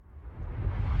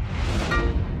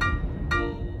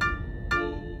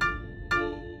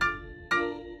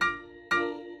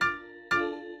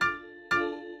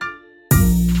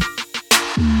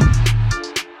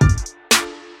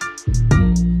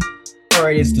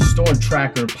right, it's the Storm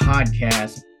Tracker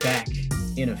podcast back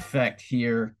in effect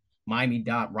here.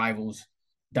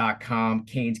 Miami.rivals.com,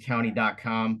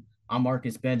 CanesCounty.com. I'm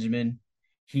Marcus Benjamin.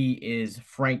 He is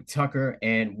Frank Tucker,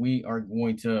 and we are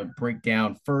going to break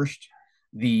down first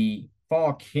the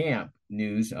fall camp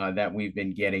news that we've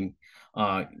been getting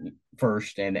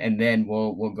first, and then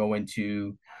we'll go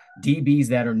into DBs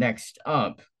that are next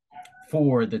up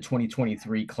for the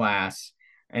 2023 class,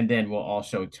 and then we'll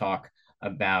also talk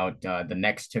about the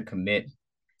next to commit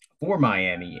for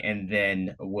Miami, and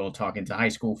then we'll talk into high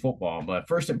school football. But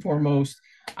first and foremost,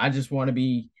 I just want to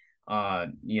be,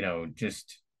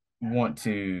 just want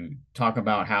to talk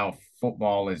about how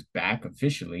football is back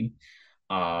officially.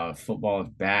 Football is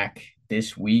back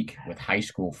this week with high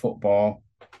school football.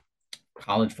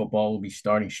 College football will be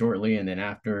starting shortly, and then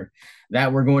after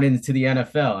that, we're going into the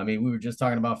NFL. I mean, we were just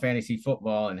talking about fantasy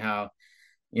football and how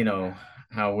we're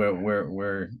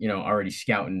already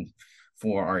scouting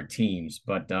for our teams.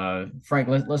 But Frank,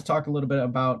 let's talk a little bit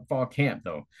about fall camp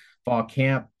though. Fall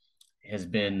camp has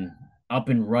been up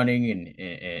and running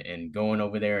and going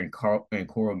over there in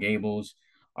Coral Gables.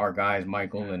 Our guys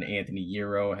Michael and Anthony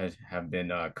Euro have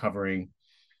been covering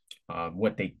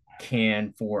what they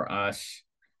can for us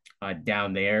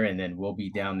down there, and then we'll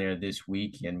be down there this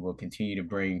week, and we'll continue to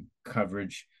bring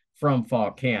coverage from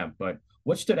fall camp. But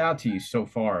what stood out to you so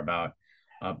far about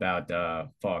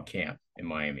fall camp in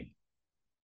Miami?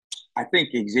 I think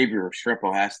Xavier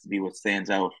Restrepo has to be what stands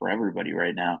out for everybody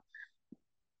right now.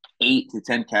 8 to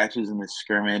 10 catches in this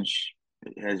scrimmage,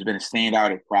 has been a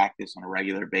standout at practice on a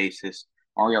regular basis.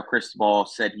 Mario Cristobal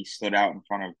said he stood out in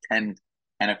front of 10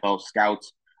 NFL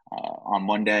scouts on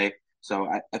Monday. So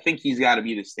I think he's got to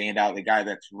be the standout, the guy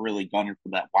that's really gunning for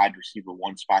that wide receiver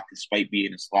one spot despite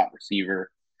being a slot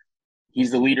receiver.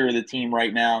 He's the leader of the team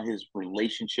right now. His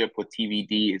relationship with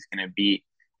TVD is going to be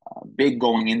big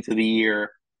going into the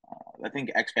year. I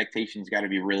think expectations got to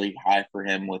be really high for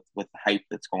him with the hype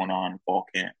that's going on in fall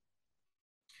camp.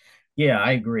 Yeah,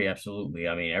 I agree absolutely.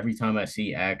 I mean, every time I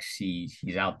see X,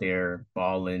 he's out there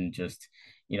balling, just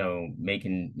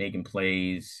making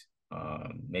plays,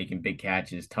 making big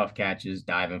catches, tough catches,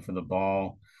 diving for the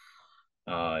ball.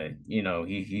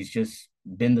 He's just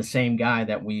been the same guy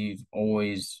that we've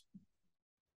always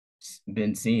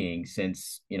been seeing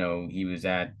since he was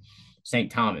at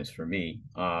St. Thomas for me.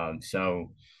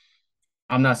 So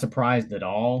I'm not surprised at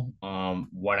all.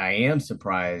 What I am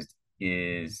surprised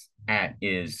is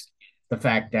the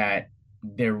fact that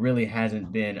there really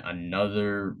hasn't been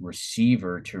another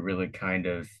receiver to really kind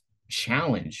of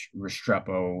challenge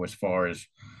Restrepo as far as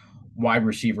wide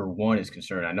receiver one is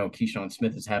concerned. I know Keyshawn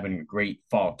Smith is having a great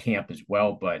fall camp as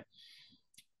well, but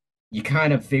you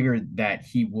kind of figured that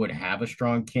he would have a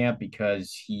strong camp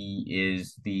because he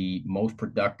is the most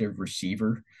productive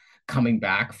receiver coming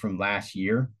back from last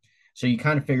year. So you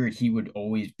kind of figured he would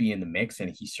always be in the mix,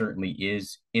 and he certainly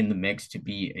is in the mix to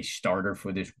be a starter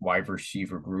for this wide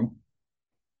receiver group.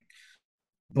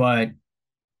 But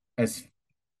as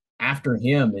after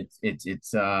him,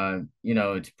 it's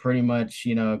pretty much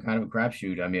kind of a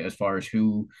crapshoot. I mean, as far as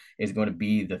who is going to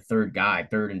be the third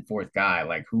and fourth guy,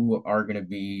 like who are going to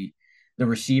be the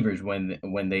receivers when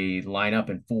they line up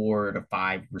in 4 to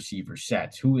 5 receiver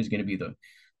sets, who is going to be the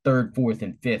third, fourth,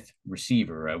 and fifth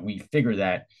receiver. We figure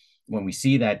that when we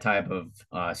see that type of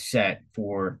set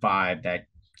 4, 5, that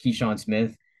Keyshawn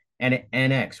Smith and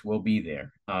NX will be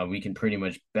there. We can pretty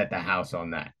much bet the house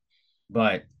on that.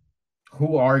 But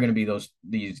who are going to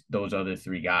be those other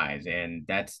 3 guys? And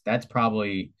that's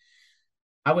probably,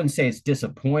 I wouldn't say it's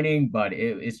disappointing, but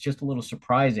it's just a little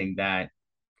surprising that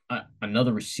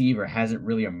another receiver hasn't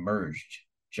really emerged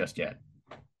just yet.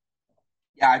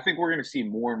 Yeah, I think we're going to see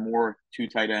more and more 2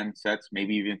 tight end sets,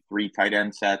 maybe even 3 tight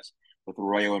end sets with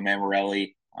Arroyo and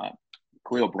Mamorelli.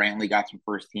 Khalil Brantley got some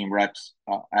first team reps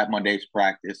at Monday's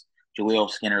practice.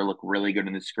 Jaleel Skinner looked really good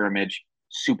in the scrimmage.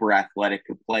 Super athletic,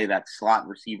 could play that slot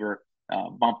receiver,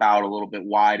 bump out a little bit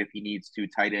wide if he needs to,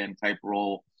 tight end type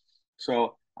role.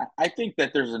 So I think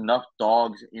that there's enough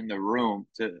dogs in the room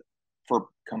for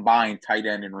combined tight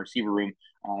end and receiver room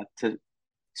to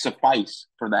suffice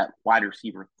for that wide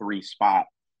receiver 3 spot.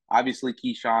 Obviously,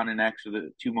 Keyshawn and X are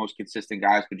the 2 most consistent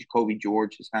guys, but Jacoby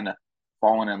George has kind of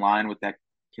fallen in line with that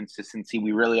consistency.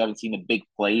 We really haven't seen the big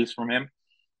plays from him,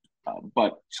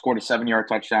 but scored a 7-yard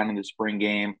touchdown in the spring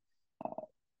game.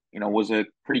 Was a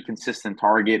pretty consistent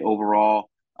target overall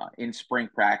in spring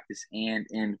practice and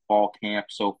in fall camp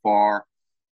so far.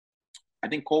 I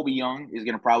think Colby Young is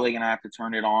probably going to have to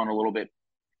turn it on a little bit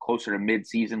closer to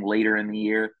midseason later in the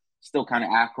year, still kind of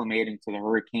acclimating to the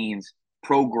Hurricanes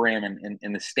program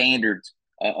and the standards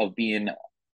of being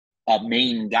a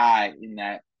main guy in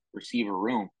that receiver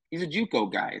room. He's a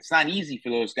JUCO guy. It's not easy for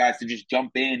those guys to just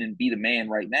jump in and be the man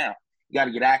right now. You got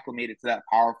to get acclimated to that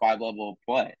Power Five level of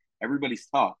play. Everybody's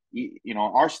tough.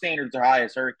 Our standards are high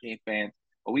as Hurricane fans,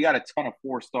 but we got a ton of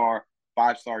 4-star,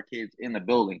 5-star kids in the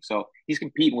building. So he's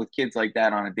competing with kids like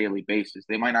that on a daily basis.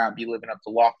 They might not be living up to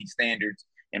lofty standards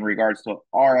in regards to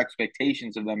our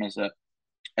expectations of them as a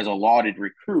lauded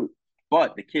recruit,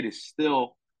 but the kid is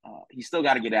still he's still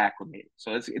got to get acclimated.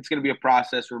 So it's going to be a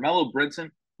process. Romello Brinson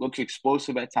looks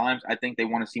explosive at times. I think they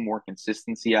want to see more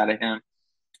consistency out of him.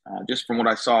 Just from what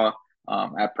I saw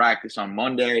at practice on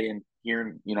Monday and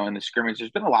here, in the scrimmage,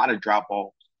 there's been a lot of drop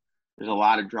balls. There's a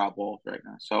lot of drop balls right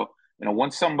now. So,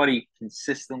 once somebody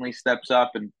consistently steps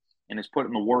up and is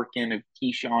putting the work in of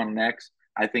Keyshawn next,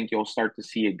 I think you'll start to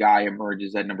see a guy emerge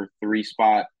as that number three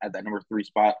spot.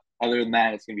 Other than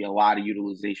that, it's going to be a lot of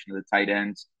utilization of the tight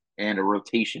ends and a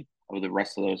rotation of the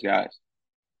rest of those guys.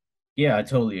 Yeah, I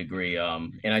totally agree.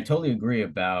 And I totally agree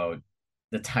about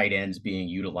the tight ends being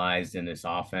utilized in this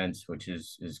offense, which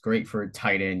is great for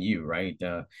tight end you, right?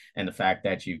 And the fact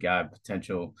that you've got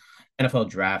potential NFL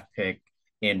draft pick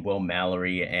in Will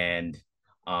Mallory and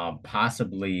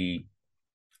possibly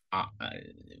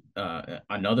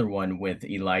another one with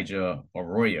Elijah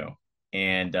Arroyo,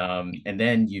 and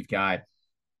then you've got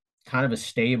kind of a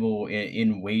stable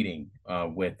in waiting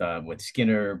with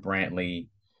Skinner, Brantley,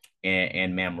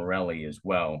 and Mammarelli as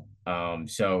well.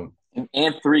 So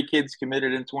and 3 kids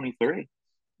committed in 23.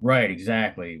 right,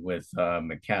 exactly, with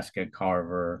McCaskill,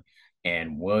 Carver,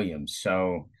 and Williams.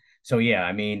 So yeah,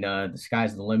 I mean, the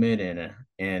sky's the limit,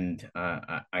 and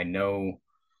I know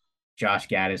Josh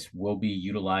Gaddis will be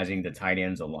utilizing the tight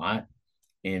ends a lot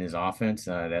in his offense.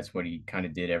 That's what he kind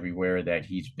of did everywhere that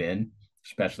he's been,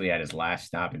 especially at his last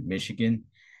stop in Michigan.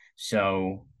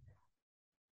 So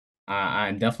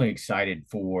I'm definitely excited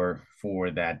for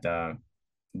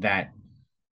that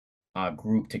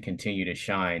group to continue to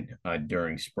shine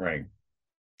during spring.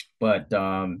 But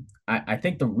I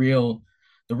think the real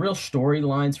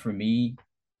storylines for me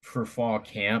for fall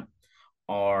camp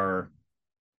are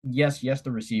yes,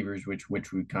 the receivers,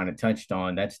 which we kind of touched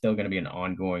on. That's still going to be an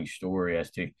ongoing story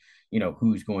as to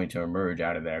who's going to emerge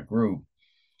out of that group.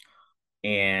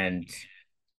 And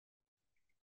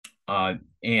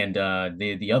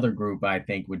the other group I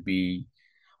think would be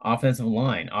offensive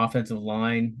line,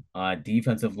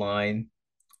 defensive line,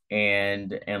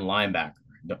 and linebacker,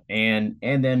 and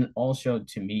then also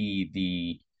to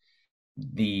me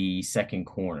the second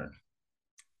corner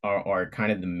are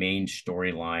kind of the main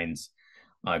storylines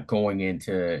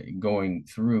going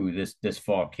through this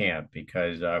fall camp,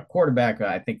 because quarterback,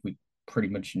 I think we pretty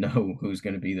much know who's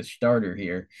going to be the starter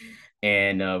here,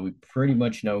 and we pretty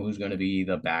much know who's going to be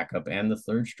the backup and the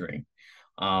third string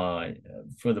uh,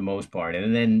 for the most part.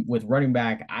 And then with running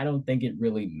back, I don't think it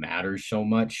really matters so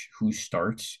much who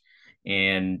starts.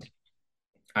 And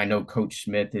I know Coach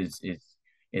Smith is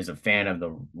a fan of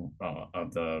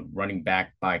the running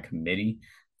back by committee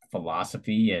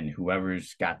philosophy, and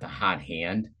whoever's got the hot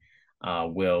hand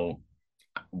will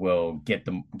get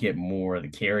more of the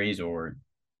carries, or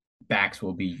backs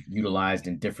will be utilized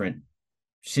in different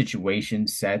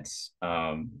situations, sets,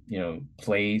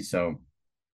 plays. So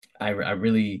I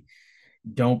really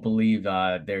don't believe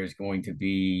there's going to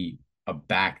be a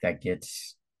back that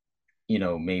gets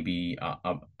maybe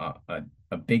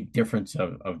a big difference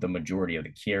of the majority of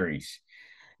the carries.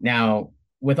 Now,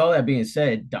 with all that being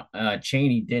said,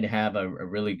 Cheney did have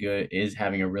is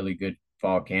having a really good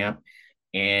fall camp,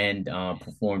 and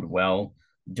performed well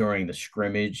during the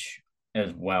scrimmage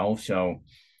as well. So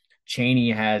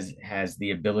Cheney has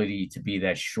the ability to be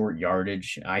that short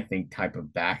yardage, I think, type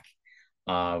of back,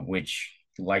 which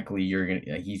likely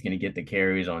he's gonna get the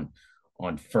carries on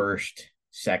first,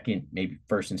 second, maybe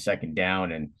first and second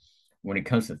down, and when it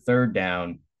comes to third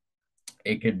down,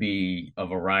 it could be a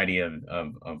variety of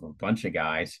a bunch of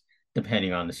guys,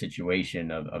 depending on the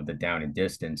situation of the down and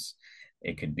distance.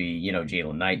 It could be,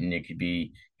 Jalen Knighton. It could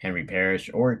be Henry Parrish,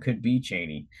 or it could be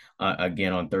Cheney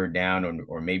again on third down,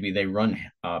 or maybe they run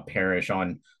Parrish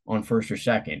on first or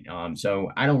second.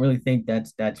 So I don't really think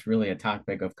that's really a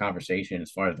topic of conversation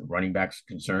as far as the running backs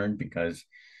concerned, because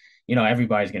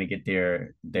everybody's going to get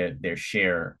their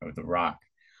share of the rock.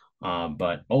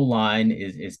 But O line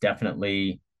is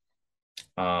definitely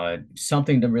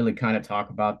something to really kind of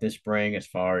talk about this spring, as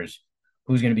far as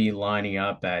who's going to be lining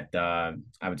up at I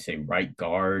would say right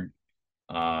guard.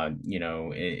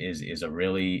 Is a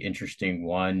really interesting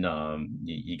one.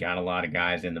 You got a lot of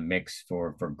guys in the mix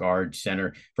for guard,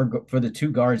 center, for the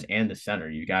two guards and the center.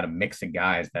 You got a mix of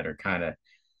guys that are kind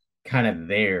of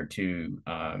there to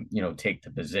take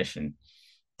the position.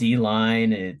 D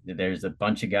line, there's a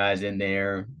bunch of guys in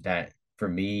there that for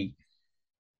me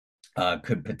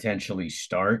could potentially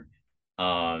start.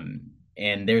 And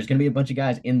there's going to be a bunch of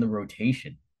guys in the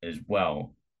rotation as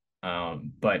well.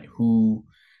 But who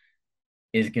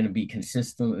is going to be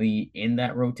consistently in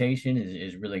that rotation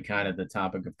is really kind of the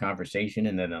topic of conversation.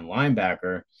 And then a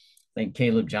linebacker, I think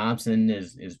Caleb Johnson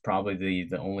is probably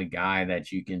the only guy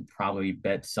that you can probably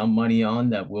bet some money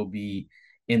on that will be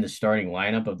in the starting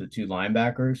lineup of the two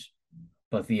linebackers.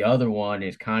 But the other one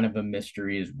is kind of a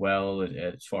mystery as well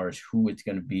as far as who it's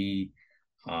going to be.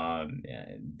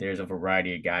 There's a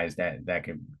variety of guys that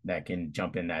can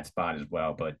jump in that spot as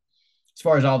well. But as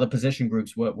far as all the position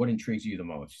groups, what intrigues you the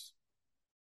most?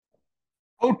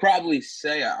 I would probably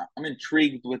say I'm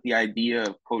intrigued with the idea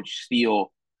of Coach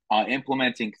Steele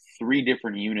implementing three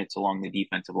different units along the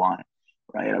defensive line.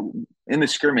 Right in the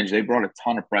scrimmage, they brought a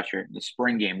ton of pressure. In the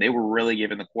spring game, they were really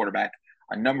giving the quarterback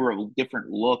a number of different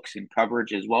looks and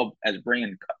coverage, as well as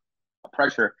bringing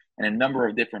pressure in a number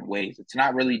of different ways. It's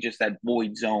not really just that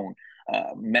void zone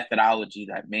methodology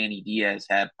that Manny Diaz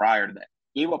had prior to that.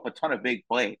 He gave up a ton of big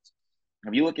plays.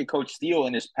 If you look at Coach Steele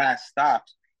in his past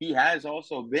stops, he has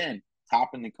also been top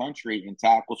in the country in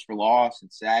tackles for loss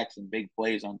and sacks and big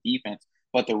plays on defense.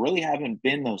 But there really haven't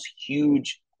been those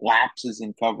huge lapses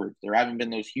in coverage. There haven't been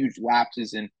those huge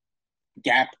lapses in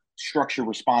gap structure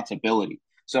responsibility.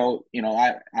 So,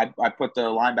 I put the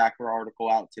linebacker article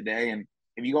out today, and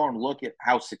if you go and look at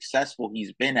how successful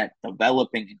he's been at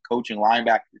developing and coaching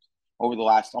linebackers over the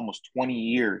last almost 20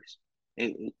 years,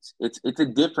 it's a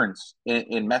difference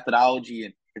in methodology,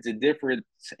 and it's a difference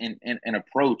in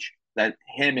approach that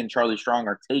him and Charlie Strong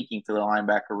are taking to the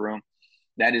linebacker room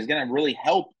that is going to really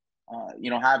help,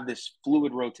 have this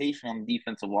fluid rotation on the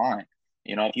defensive line.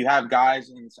 If you have guys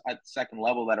at the second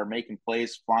level that are making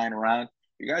plays, flying around,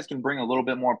 you guys can bring a little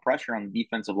bit more pressure on the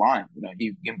defensive line.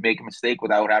 You can make a mistake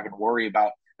without having to worry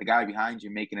about the guy behind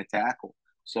you making a tackle.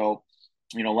 So,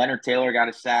 Leonard Taylor got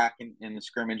a sack in the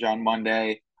scrimmage on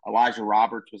Monday. Elijah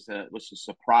Roberts was a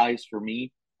surprise for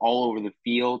me all over the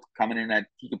field, coming in at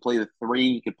he could play the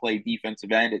three, he could play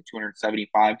defensive end at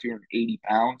 275, 280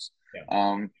 pounds.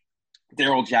 Yeah.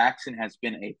 Daryl Jackson has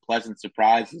been a pleasant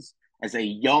surprise as a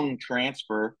young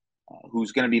transfer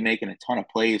who's going to be making a ton of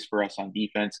plays for us on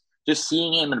defense. Just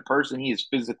seeing him in person, he is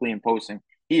physically imposing.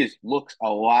 Looks a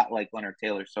lot like Leonard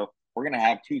Taylor. So we're going to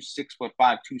have 2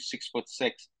 6'5", 2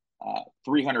 6'6",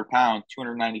 300-pound,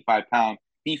 295-pound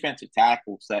defensive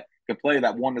tackles that could play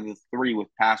that 1 to the 3 with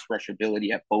pass rush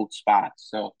ability at both spots.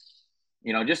 So,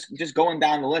 just going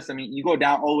down the list. I mean, you go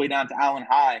down all the way down to Allen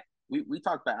High. We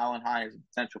talked about Allen High as a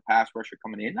potential pass rusher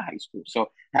coming into high school. So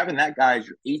having that guy as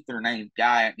your 8th or 9th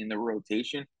guy in the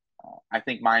rotation, I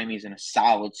think Miami's in a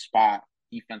solid spot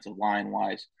defensive line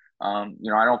wise. I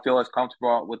don't feel as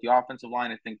comfortable with the offensive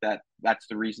line. I think that's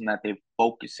the reason that they're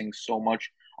focusing so much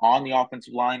on the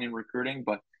offensive line in recruiting.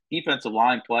 But defensive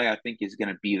line play, I think, is going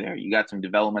to be there. You got some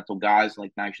developmental guys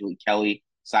like Nigel Kelly,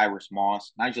 Cyrus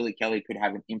Moss. Nigel Kelly could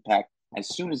have an impact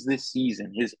as soon as this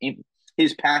season.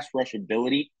 His pass rush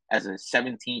ability as a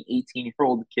 17,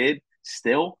 18-year-old kid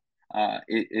still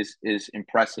is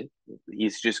impressive.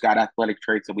 He's just got athletic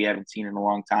traits that we haven't seen in a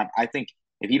long time. I think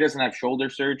if he doesn't have shoulder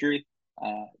surgery,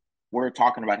 we're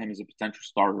talking about him as a potential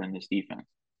starter in this defense.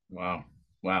 Wow.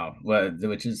 Well,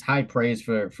 which is high praise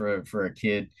for a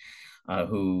kid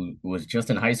who was just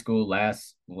in high school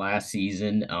last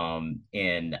season.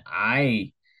 And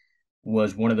I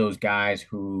was one of those guys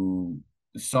who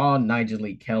saw Nigel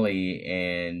Lee Kelly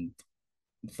and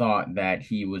thought that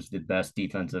he was the best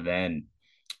defensive end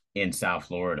in South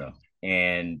Florida.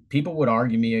 And people would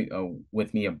argue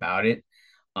with me about it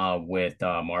with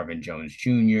Marvin Jones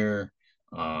Jr.,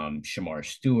 Shamar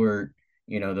Stewart,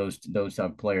 those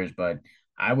type of players. But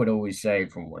I would always say,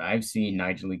 from what I've seen,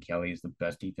 Nigel Lee Kelly is the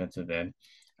best defensive end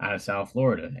out of South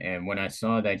Florida. And when I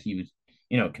saw that he was,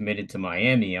 committed to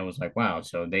Miami, I was like, wow.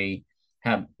 So they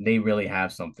really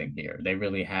have something here. They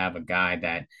really have a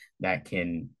guy that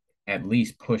can at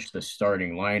least push the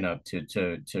starting lineup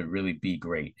to really be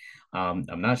great. I'm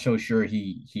not so sure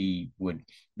he would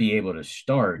be able to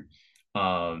start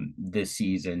this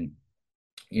season,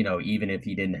 even if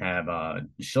he didn't have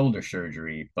shoulder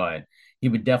surgery, but he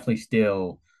would definitely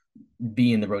still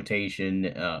be in the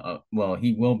rotation. Well,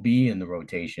 he will be in the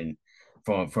rotation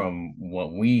from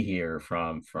what we hear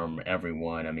from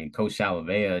everyone. I mean, Coach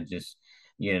Salavea just,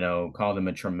 called him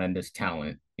a tremendous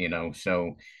talent,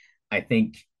 so I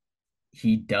think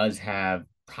he does have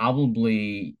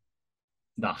probably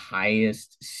the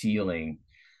highest ceiling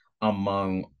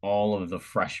among all of the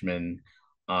freshmen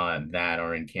that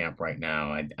are in camp right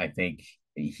now. I think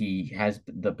he has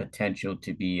the potential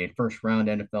to be a first round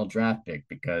NFL draft pick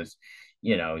because,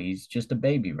 he's just a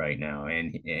baby right now,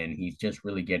 and he's just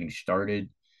really getting started.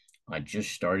 I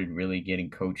just started really getting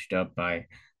coached up by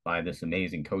this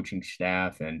amazing coaching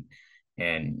staff, and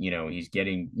he's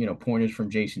getting pointers from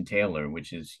Jason Taylor,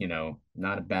 which is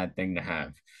not a bad thing to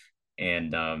have.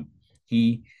 And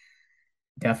he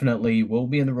definitely will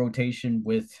be in the rotation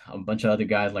with a bunch of other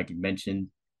guys, like you mentioned.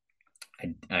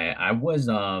 I was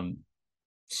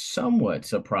somewhat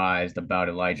surprised about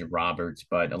Elijah Roberts,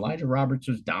 but Elijah Roberts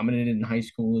was dominant in high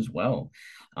school as well,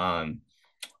 um,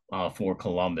 for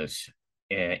Columbus,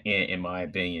 in my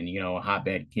opinion. A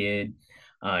hotbed kid.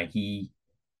 He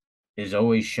has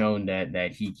always shown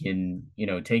that he can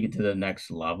take it to the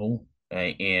next level,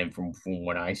 and from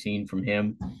what I've seen from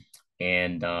him,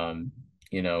 and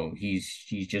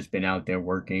he's just been out there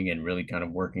working and really kind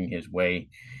of working his way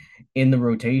in the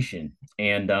rotation,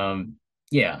 and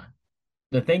yeah,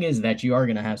 the thing is that you are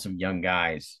going to have some young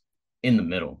guys in the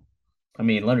middle. I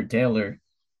mean, Leonard Taylor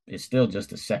is still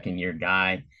just a second year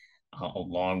guy,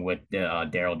 along with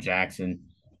Daryl Jackson.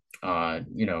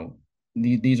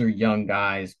 These are young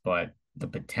guys, but the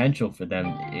potential for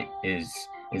them is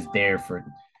there for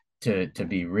to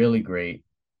be really great,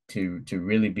 to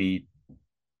really be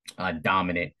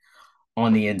dominant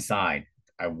on the inside.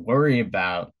 I worry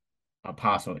about a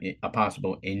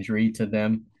possible injury to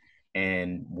them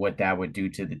and what that would do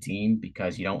to the team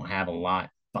because you don't have a lot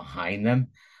behind them.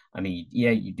 I mean,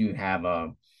 yeah, you do have a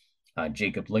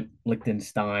Jacob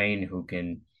Lichtenstein who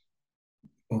can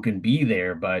be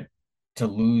there, but to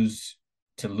lose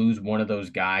to lose one of those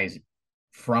guys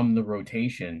from the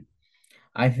rotation,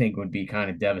 I think would be kind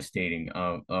of devastating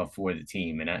for the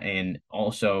team, and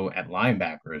also at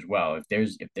linebacker as well.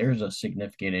 If there's a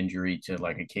significant injury to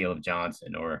like a Caleb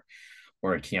Johnson or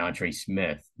a Keontre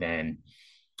Smith, then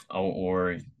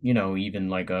or even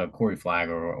like a Corey Flagg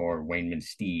or Wayne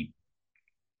Steed.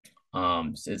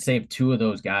 So say if two of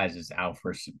those guys is out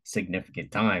for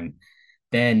significant time,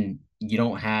 then you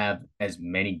don't have as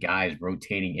many guys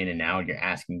rotating in and out. You're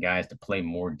asking guys to play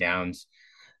more downs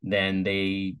than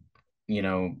than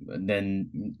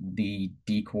the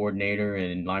D coordinator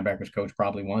and linebackers coach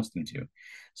probably wants them to.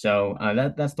 So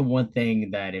that's the one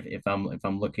thing that if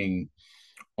I'm looking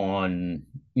on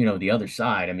the other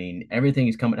side, I mean everything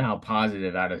is coming out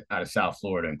positive out of South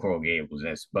Florida and Coral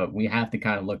Gables, but we have to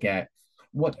kind of look at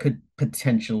what could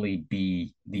potentially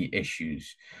be the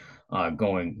issues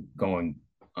going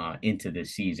into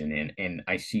this season, and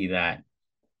I see that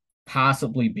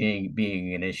possibly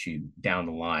being an issue down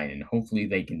the line, and hopefully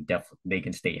they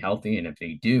can stay healthy, and if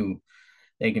they do,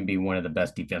 they can be one of the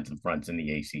best defensive fronts in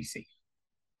the ACC.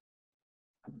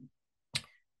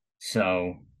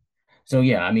 So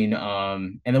yeah, I mean,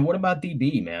 and then what about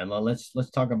DB, man? Let's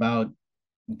talk about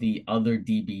the other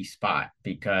DB spot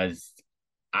because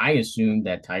I assume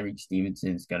that Tyreek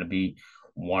Stevenson is going to be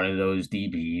one of those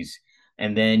DBs,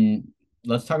 and then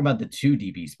let's talk about the two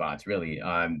DB spots, really.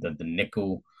 The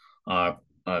nickel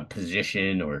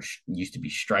position, or used to be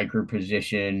striker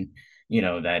position.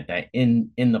 That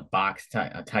in the box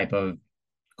type of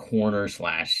corner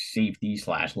slash safety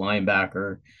slash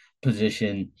linebacker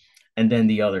position, and then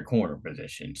the other corner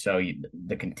position. So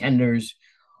the contenders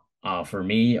for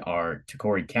me are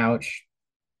Corey Couch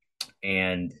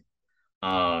and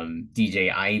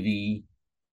DJ Ivy,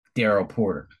 Daryl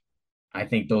Porter. I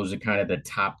think those are kind of the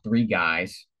top three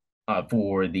guys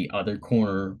for the other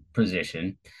corner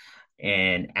position.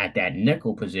 And at that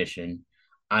nickel position,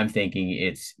 I'm thinking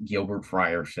it's Gilbert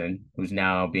Frierson, who's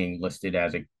now being listed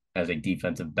as a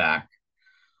defensive back,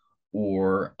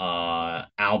 or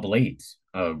Al Blades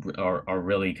are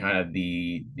really kind of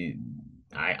the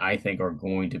I think are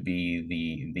going to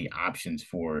be the options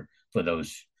for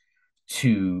those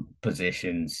two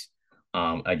positions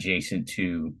adjacent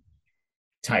to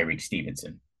Tyreek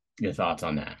Stevenson. Your thoughts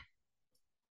on that?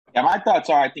 Yeah, my thoughts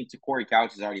are I think Corey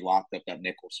Couch has already locked up that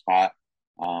nickel spot.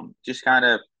 Just kind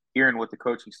of hearing what the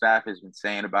coaching staff has been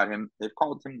saying about him, they've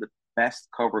called him the best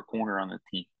cover corner on the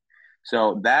team.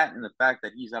 So that and the fact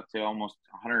that he's up to almost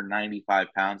 195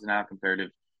 pounds now compared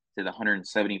to the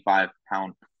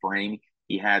 175-pound frame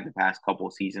he had the past couple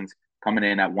of seasons, coming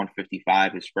in at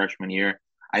 155 his freshman year.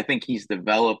 I think he's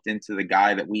developed into the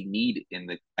guy that we need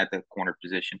at the corner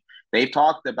position. They've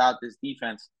talked about this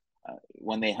defense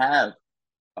when they have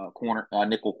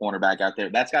nickel cornerback out there.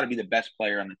 That's got to be the best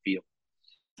player on the field.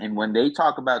 And when they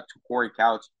talk about Corey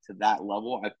Couch to that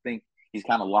level, I think he's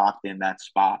kind of locked in that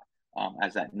spot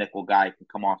as that nickel guy can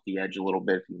come off the edge a little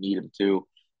bit if you need him to.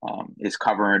 Is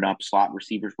covering up slot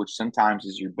receivers, which sometimes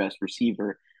is your best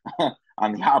receiver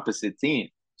on the opposite team.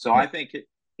 So I think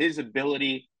his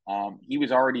ability He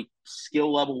was already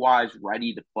skill level wise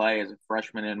ready to play as a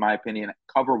freshman, in my opinion,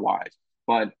 cover wise,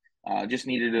 but just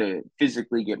needed to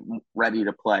physically get ready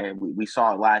to play. We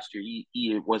saw it last year.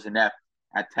 He was inept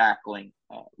at tackling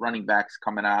running backs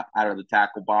coming out of the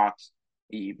tackle box.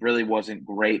 He really wasn't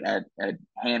great at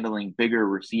handling bigger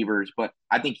receivers, but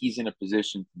I think he's in a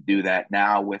position to do that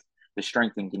now with the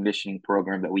strength and conditioning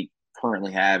program that we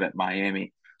currently have at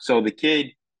Miami. So the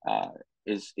kid uh,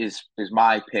 is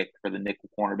my pick for the nickel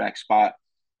cornerback spot.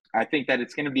 I think that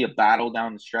it's going to be a battle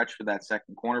down the stretch for that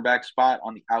second cornerback spot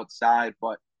on the outside,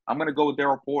 but I'm going to go with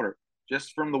Daryl Porter.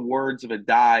 Just from the words of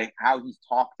Adai, how he's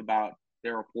talked about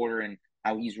Daryl Porter and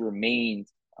how he's remained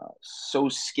so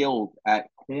skilled at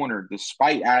corner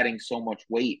despite adding so much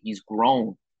weight. He's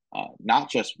grown, not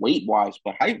just weight wise,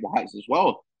 but height wise as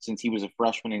well since he was a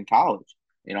freshman in college.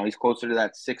 He's closer to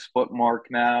that 6 foot mark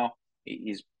now.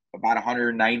 He's about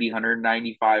 190,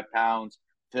 195 pounds,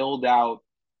 filled out,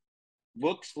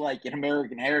 looks like an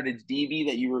American Heritage DB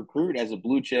that you recruit as a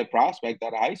blue chip prospect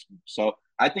out of high school. So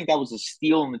I think that was a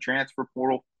steal in the transfer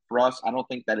portal for us. I don't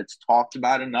think that it's talked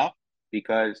about enough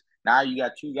because now you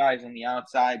got two guys on the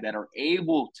outside that are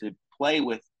able to play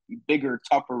with bigger,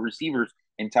 tougher receivers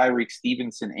in Tyreek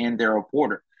Stevenson and Daryl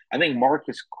Porter. I think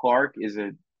Marcus Clark is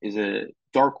a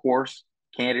dark horse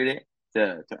candidate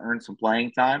to earn some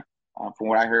playing time. From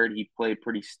what I heard, he played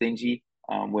pretty stingy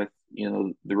with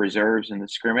the reserves and the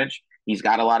scrimmage. He's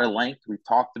got a lot of length. We've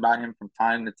talked about him from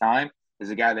time to time as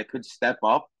a guy that could step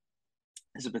up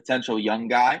as a potential young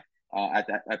guy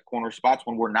at corner spots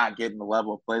when we're not getting the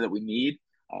level of play that we need.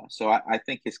 So I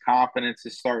think his confidence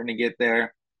is starting to get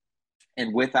there.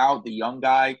 And without the young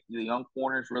guy, the young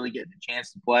corners really getting a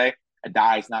chance to play,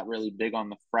 Adai's not really big on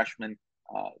the freshman,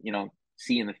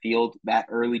 seeing the field that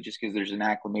early just because there's an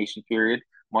acclimation period,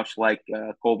 much like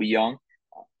Colby Young.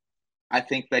 I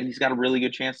think that he's got a really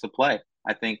good chance to play.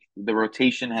 I think the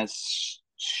rotation has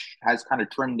kind of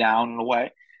trimmed down in a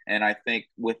way, and I think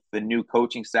with the new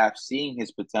coaching staff seeing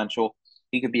his potential,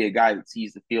 he could be a guy that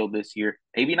sees the field this year.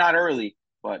 Maybe not early,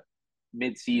 but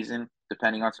mid-season,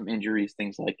 depending on some injuries,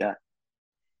 things like that.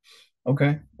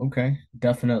 Okay.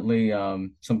 Definitely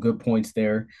some good points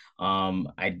there.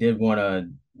 I did want to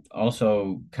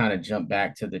also kind of jump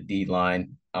back to the D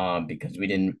line because we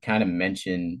didn't kind of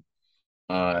mention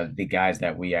the guys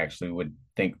that we actually would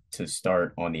think to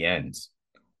start on the ends.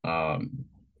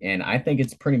 And I think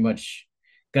it's pretty much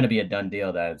going to be a done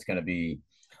deal that it's going to be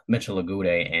Mitchell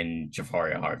Agude and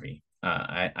Jafari Harvey.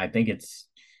 I think it's,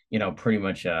 pretty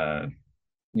much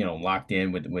locked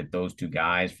in with those two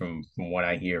guys from what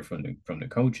I hear from the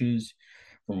coaches,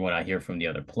 from what I hear from the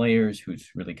other players,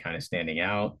 who's really kind of standing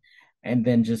out, and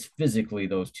then just physically,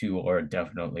 those two are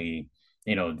definitely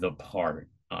the part.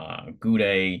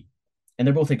 Goudet, and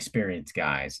they're both experienced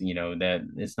guys. That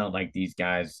it's not like these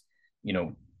guys,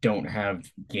 don't have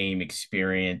game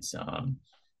experience.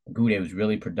 Goudet was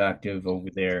really productive over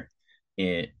there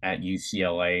at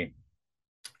UCLA,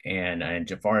 and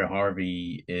Jafari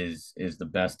Harvey is the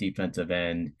best defensive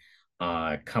end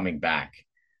coming back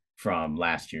from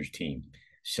last year's team.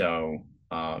 So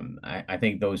I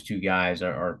think those two guys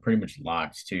are pretty much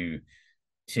locked to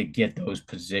get those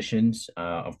positions.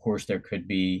 Of course, there could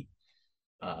be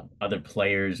other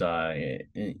players,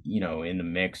 in the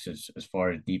mix as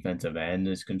far as defensive end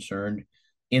is concerned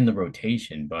in the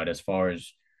rotation. But as far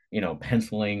as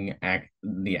penciling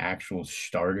the actual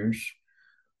starters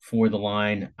for the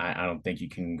line, I don't think you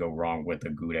can go wrong with a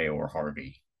Goudet or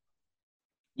Harvey.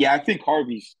 Yeah, I think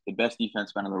Harvey's the best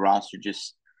defenseman on the roster.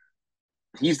 Just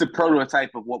he's the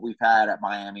prototype of what we've had at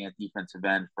Miami at defensive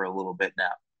end for a little bit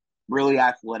now. Really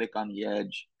athletic on the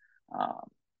edge. Um,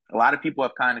 a lot of people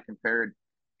have kind of compared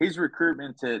his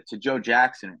recruitment to Joe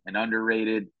Jackson, an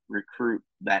underrated recruit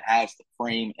that has the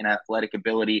frame and athletic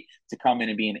ability to come in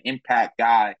and be an impact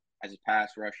guy as a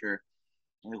pass rusher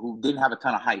who didn't have a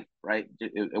ton of height, right?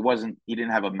 It wasn't, he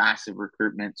didn't have a massive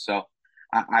recruitment. So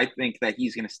I think that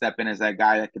he's going to step in as that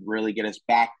guy that could really get us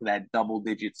back to that double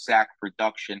digit sack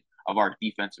production of our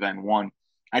defensive end one.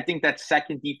 I think that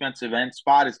second defensive end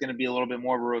spot is going to be a little bit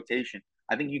more of a rotation.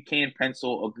 I think you can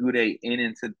pencil a Agude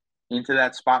into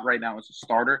that spot right now as a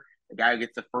starter, the guy who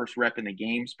gets the first rep in the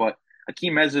games. But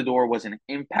Akeem Mesidor was an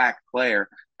impact player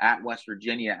at West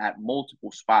Virginia at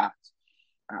multiple spots.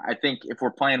 I think if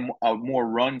we're playing a more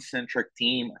run-centric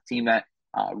team, a team that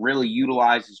really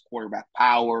utilizes quarterback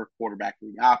power, quarterback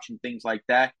read option, things like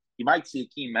that, you might see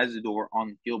Akeem Mesidor on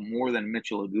the field more than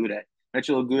Mitchell Agude.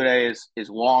 Mitchell Agude is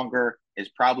longer, is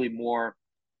probably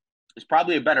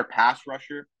a better pass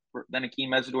rusher than Akeem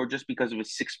Mesidor just because of his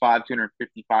 6'5",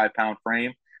 255-pound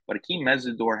frame. But Akeem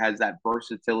Mesidor has that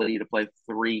versatility to play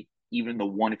 3 even the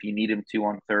one if you need him to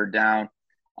on third down,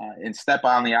 and step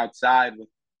on the outside with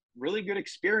really good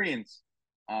experience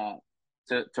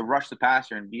to rush the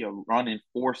passer and be a run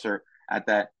enforcer at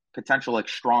that potential like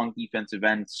strong defensive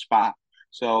end spot.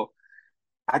 So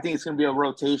I think it's going to be a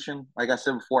rotation. Like I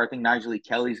said before, I think Nigel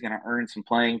Kelly's going to earn some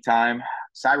playing time.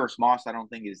 Cyrus Moss, I don't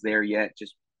think is there yet.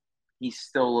 Just he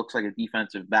still looks like a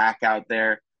defensive back out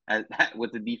there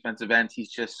with the defensive ends.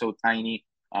 He's just so tiny.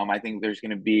 I think there's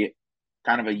going to be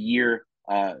kind of a year.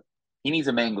 He needs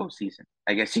a mango season,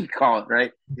 I guess you'd call it,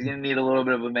 right? He's going to need a little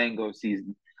bit of a mango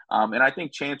season. And I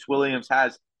think Chance Williams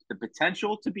has the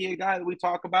potential to be a guy that we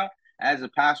talk about as a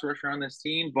pass rusher on this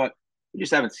team, but we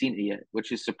just haven't seen it yet,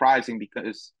 which is surprising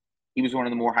because he was one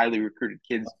of the more highly recruited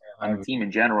kids on the team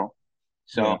in general.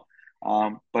 Yeah.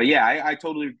 So, but yeah, I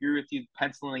totally agree with you.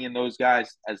 Penciling in those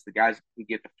guys as the guys who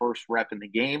get the first rep in the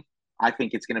game. I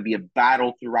think it's going to be a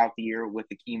battle throughout the year with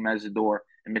Akeem Mesidor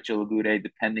and Mitchell Agude,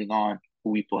 depending on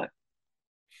who we play.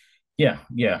 Yeah,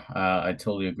 I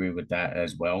totally agree with that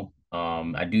as well.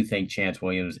 I do think Chance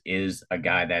Williams is a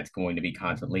guy that's going to be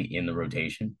constantly in the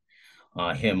rotation.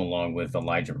 Him along with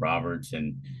Elijah Roberts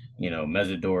and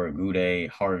Mesidor, Agude,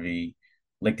 Harvey,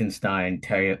 Lichtenstein,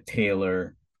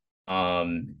 Taylor.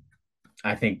 Um,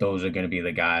 I think those are going to be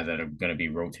the guys that are going to be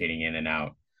rotating in and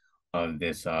out of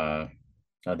this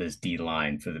D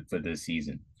line for this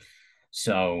season.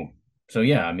 So so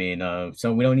yeah, I mean,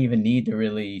 so we don't even need to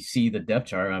really see the depth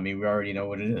chart. I mean, we already know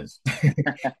what it is.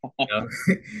 know,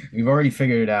 we've already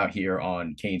figured it out here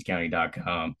on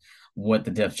CanesCounty.com what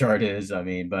the depth chart is. I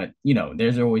mean, but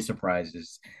there's always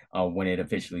surprises when it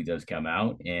officially does come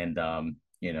out, and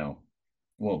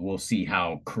we'll see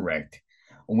how correct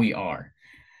we are.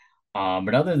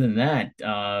 But other than that,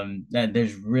 that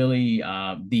there's really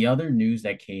the other news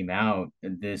that came out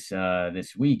this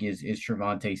week is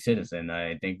Trevante Citizen.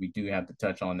 I think we do have to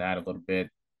touch on that a little bit.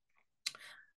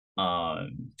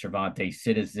 Trevante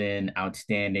Citizen,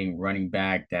 outstanding running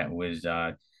back that was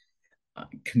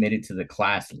committed to the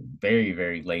class very,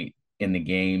 very late in the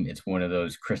game. It's one of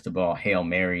those Cristobal Hail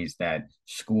Marys that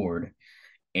scored.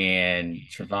 And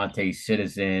Trevante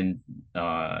Citizen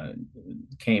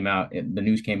came out. The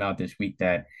news came out this week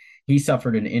that he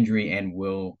suffered an injury and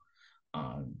will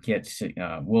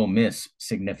miss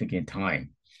significant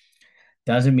time.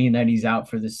 Doesn't mean that he's out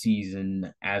for the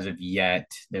season as of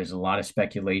yet. There's a lot of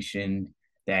speculation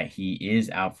that he is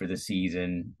out for the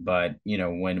season, but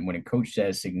when a coach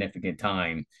says significant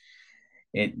time,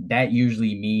 that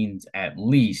usually means at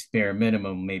least bare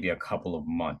minimum maybe a couple of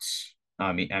months.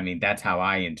 I mean that's how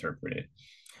I interpret it.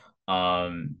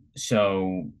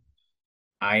 So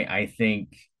I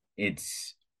think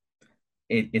it's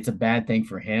a bad thing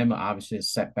for him. Obviously, a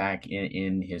setback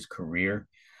in his career,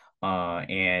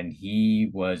 and he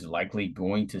was likely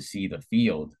going to see the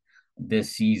field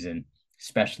this season,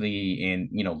 especially in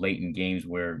late in games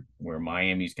where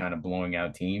Miami's kind of blowing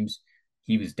out teams.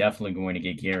 He was definitely going to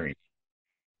get carried.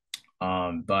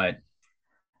 But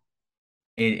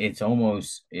it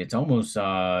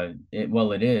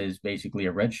is basically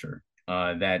a red shirt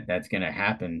that's going to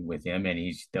happen with him, and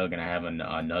he's still going to have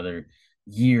another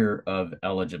year of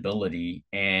eligibility,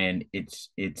 and it's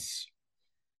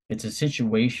a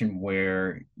situation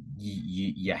where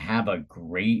you have a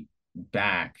great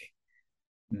back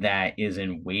that is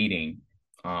in waiting.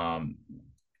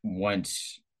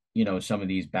 Once some of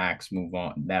these backs move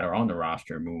on that are on the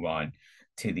roster move on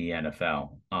to the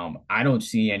NFL. I don't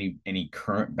see any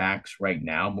current backs right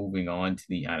now moving on to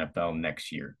the NFL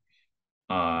next year.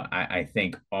 I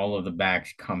think all of the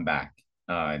backs come back.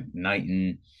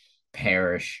 Knighton,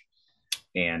 Parrish,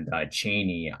 and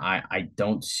Cheney. I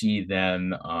don't see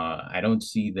them. I don't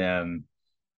see them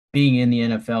being in the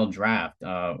NFL draft,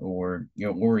 or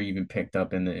even picked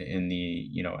up in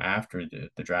the after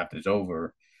the draft is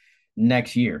over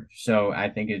next year. So I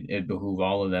think it behoove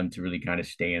all of them to really kind of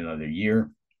stay another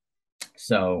year.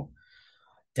 So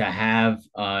to have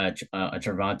a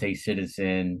Trevante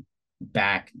Citizen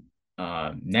back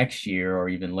next year or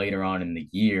even later on in the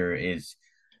year is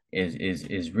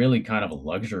really kind of a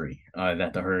luxury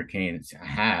that the Hurricanes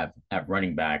have at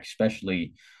running back,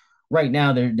 especially right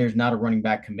now. There's not a running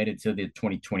back committed to the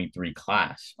 2023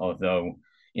 class, although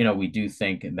we do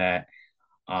think that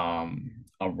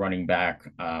a running back,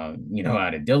 out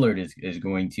of Dillard is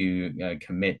going to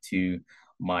commit to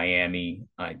Miami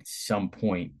at some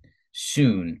point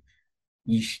soon.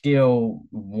 You still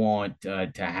want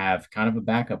to have kind of a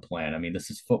backup plan. I mean, this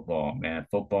is football, man.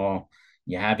 Football,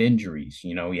 you have injuries,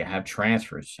 you have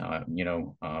transfers,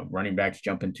 running backs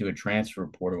jump into a transfer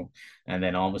portal, and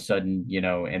then all of a sudden,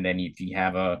 and then if you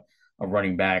have a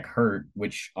running back hurt,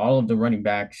 which all of the running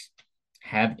backs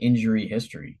have injury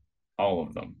history. all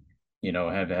of them,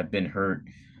 have been hurt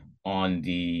on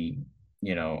the,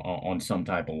 on some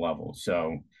type of level.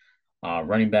 So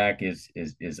running back is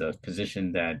a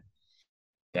position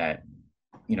that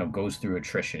goes through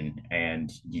attrition,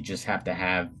 and you just have to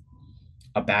have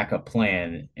a backup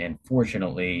plan. And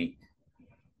fortunately,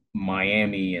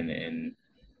 Miami and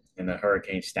the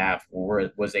Hurricane staff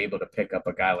was able to pick up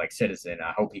a guy like Citizen.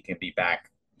 I hope he can be back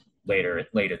later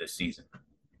this season.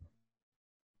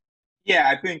 Yeah,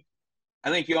 I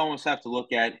think you almost have to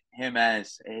look at him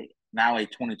as now a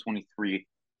 2023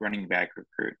 running back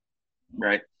recruit,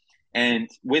 right? And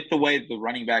with the way the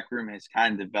running back room has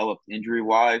kind of developed injury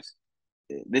wise,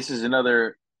 this is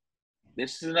another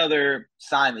this is another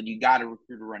sign that you got to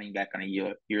recruit a running back on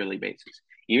a yearly basis.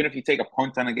 Even if you take a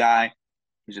punt on a guy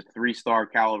who's a 3-star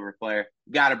caliber player,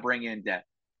 you got to bring in depth,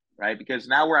 right? Because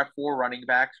now we're at 4 running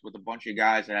backs with a bunch of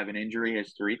guys that have an injury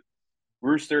history.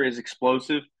 Rooster is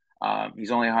explosive.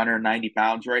 He's only 190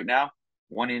 pounds right now.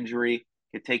 One injury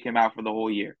could take him out for the whole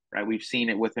year, right? We've seen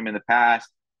it with him in the past.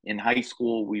 In high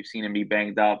school, we've seen him be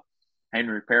banged up.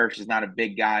 Henry Parrish is not a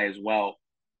big guy as well.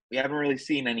 We haven't really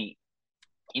seen any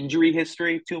injury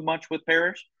history too much with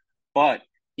Parrish, but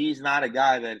he's not a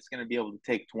guy that's going to be able to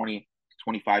take 20,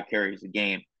 25 carries a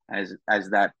game as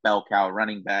that bell cow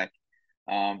running back.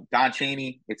 Don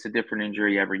Chaney, it's a different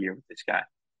injury every year with this guy.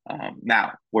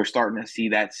 Now we're starting to see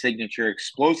that signature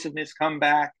explosiveness come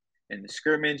back in the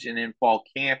scrimmage and in fall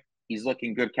camp. He's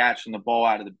looking good catching the ball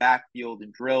out of the backfield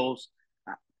and drills.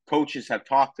 Coaches have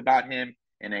talked about him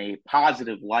in a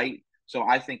positive light. So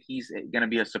I think he's going to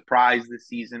be a surprise this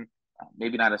season.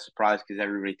 Maybe not a surprise because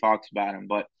everybody talks about him,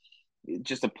 but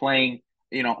just a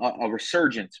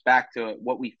resurgence back to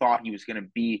what we thought he was going to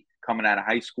be coming out of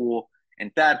high school.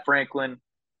 And Thad Franklin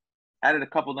added a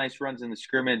couple nice runs in the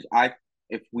scrimmage.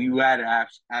 If we had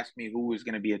asked me who was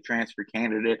going to be a transfer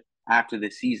candidate after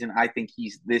this season, I think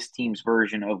he's this team's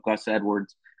version of Gus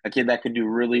Edwards, a kid that could do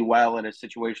really well in a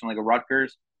situation like a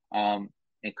Rutgers. And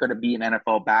could be an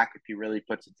NFL back if he really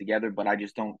puts it together, but I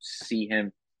just don't see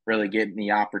him really getting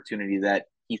the opportunity that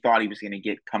he thought he was going to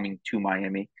get coming to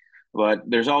Miami. But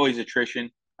there's always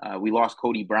attrition. We lost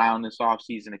Cody Brown this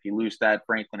offseason. If you lose that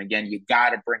Franklin again, you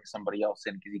got to bring somebody else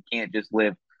in because you can't just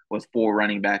live with 4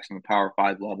 running backs on the Power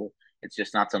 5 level. It's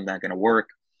just not something that's going to work.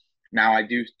 Now, I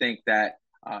do think that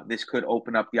this could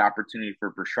open up the opportunity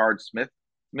for Brashard Smith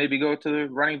to maybe go to the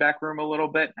running back room a little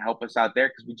bit and help us out there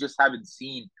because we just haven't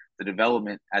seen the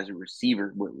development as a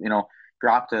receiver.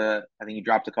 I think he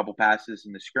dropped a couple passes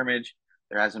in the scrimmage.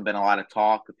 There hasn't been a lot of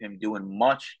talk of him doing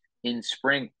much in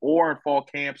spring or in fall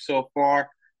camp so far.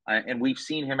 And we've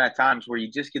seen him at times where you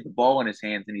just get the ball in his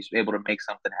hands and he's able to make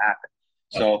something happen.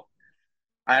 So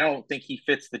I don't think he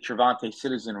fits the Trevante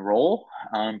Citizen role,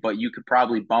 but you could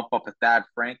probably bump up a Thad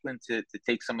Franklin to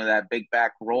take some of that big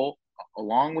back role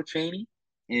along with Chaney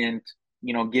and,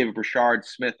 give Brashard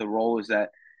Smith a role as that,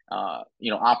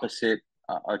 opposite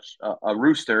a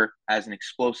Rooster as an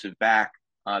explosive back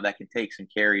that can take some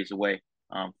carries away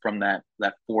from that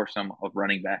foursome of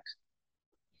running backs.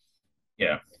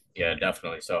 Yeah, yeah,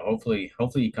 definitely. So hopefully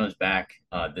he comes back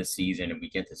this season and we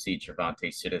get to see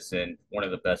Trevante Citizen, one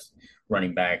of the best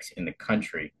running backs in the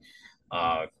country,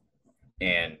 uh,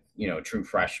 and true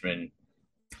freshman.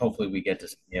 Hopefully we get to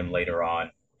see him later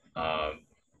on.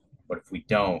 But if we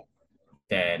don't,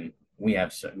 then we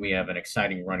have an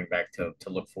exciting running back to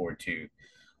look forward to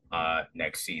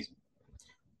next season.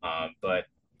 But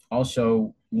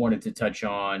also wanted to touch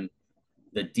on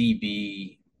the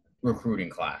DB recruiting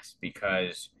class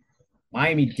because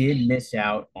Miami did miss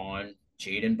out on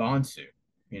Jaden Bonsu.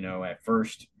 At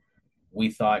first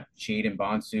we thought Jaden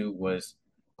Bonsu was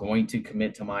going to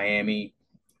commit to Miami.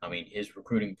 I mean, his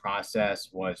recruiting process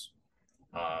was,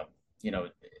 uh,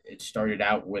 it started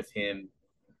out with him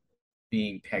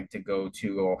being pegged to go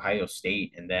to Ohio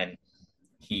State, and then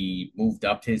he moved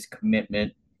up his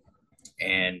commitment,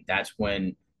 and that's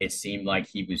when it seemed like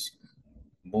he was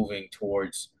moving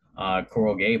towards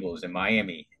Coral Gables in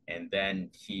Miami, and then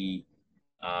he,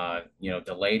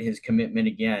 delayed his commitment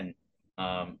again,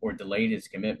 or delayed his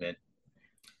commitment,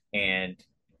 and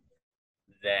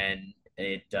then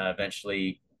it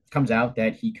eventually comes out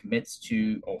that he commits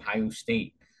to Ohio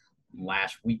State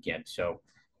last weekend. So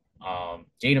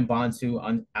Jaden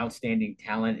Bonsu, outstanding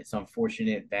talent. It's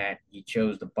unfortunate that he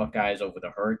chose the Buckeyes over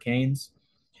the Hurricanes,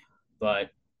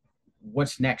 but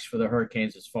what's next for the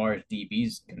Hurricanes as far as DB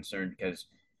is concerned? Because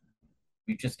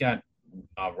we've just got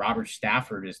Robert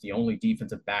Stafford is the only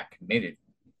defensive back committed,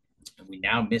 and we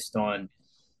now missed on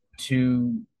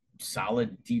 2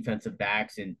 solid defensive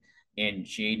backs in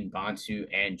Jaden Bonsu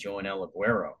and Joanel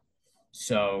Aguero.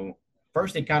 So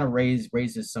first it kind of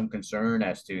raises some concern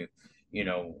as to,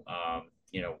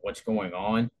 what's going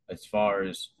on as far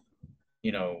as,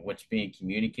 what's being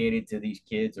communicated to these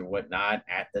kids or whatnot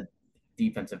at the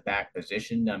defensive back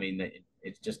position. I mean,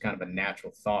 it's just kind of a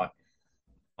natural thought,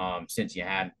 since you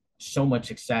had so much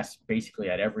success basically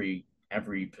at every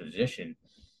position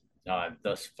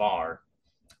thus far.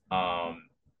 Um,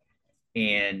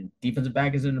 and defensive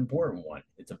back is an important one.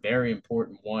 It's a very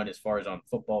important one as far as on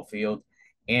football field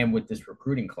and with this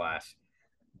recruiting class.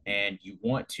 And you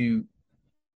want to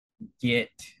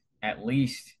get at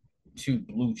least two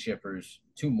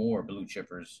more blue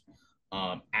chippers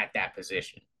at that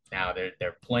position. Now there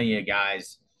are plenty of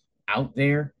guys out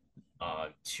there.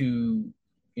 Two,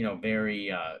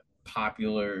 very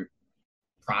popular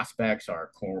prospects are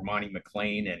Cormani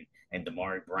McClain and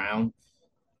Damari Brown.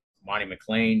 Monty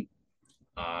McClain,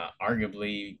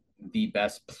 arguably the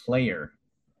best player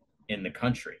in the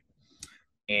country,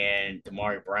 and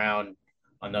Damari Brown,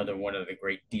 another one of the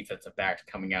great defensive backs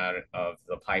coming out of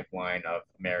the pipeline of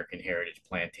American Heritage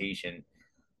Plantation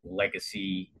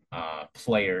legacy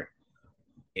player,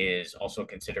 is also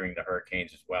considering the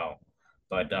Hurricanes as well.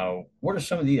 But what are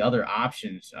some of the other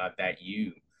options that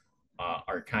you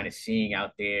are kind of seeing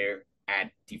out there at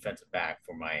defensive back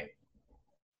for Miami?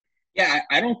 Yeah,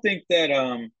 I don't think that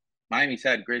Miami's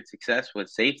had great success with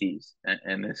safeties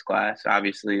in this class.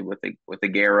 Obviously, with the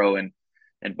Garrow and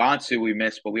Bonsu we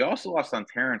missed, but we also lost on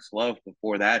Terrence Love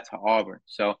before that to Auburn.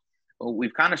 So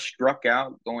we've kind of struck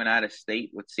out going out of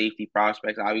state with safety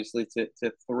prospects. Obviously,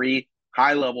 to three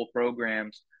high level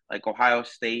programs like Ohio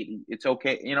State, it's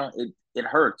okay. It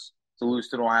hurts to lose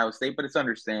to Ohio State, but it's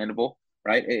understandable,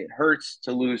 right? It hurts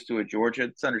to lose to a Georgia.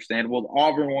 It's understandable. The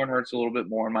Auburn one hurts a little bit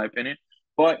more, in my opinion,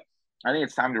 but I think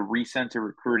it's time to recenter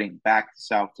recruiting back to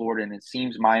South Florida, and it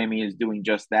seems Miami is doing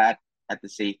just that at the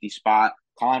safety spot.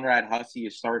 Conrad Hussey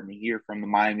is starting to hear from the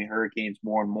Miami Hurricanes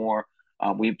more and more.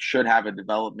 We should have a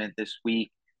development this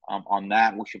week on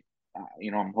that. We should,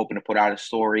 I'm hoping to put out a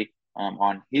story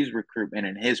on his recruitment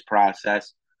and his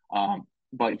process.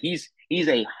 But he's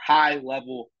a high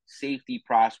level safety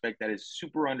prospect that is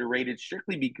super underrated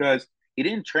strictly because he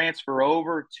didn't transfer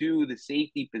over to the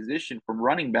safety position from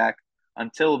running back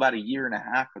until about a year and a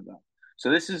half ago. So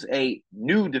this is a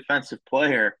new defensive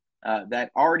player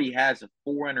that already has a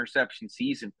 4 interception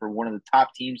season for one of the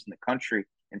top teams in the country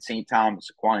in St. Thomas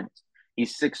Aquinas.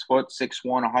 He's 6', 6'1",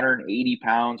 180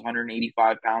 pounds,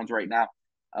 185 pounds right now.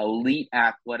 Elite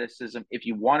athleticism. If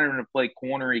you wanted him to play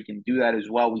corner, he can do that as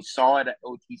well. We saw it at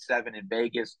OT7 in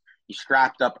Vegas. He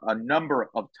strapped up a number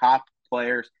of top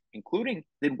players, including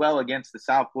did well against the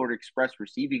South Florida Express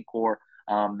receiving corps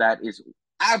that is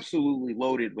absolutely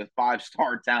loaded with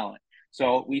 5-star talent.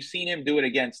 So we've seen him do it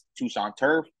against Tucson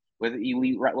Turf with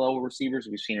elite level receivers.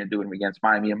 We've seen him do it against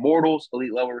Miami Immortals,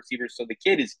 elite level receivers. So the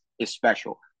kid is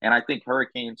special. And I think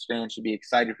Hurricanes fans should be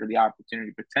excited for the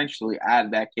opportunity to potentially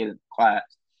add that kid in the class.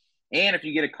 And if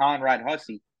you get a Conrad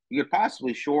Hussey, you could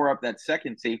possibly shore up that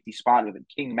second safety spot with a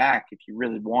King Mack if you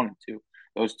really wanted to.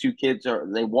 Those two kids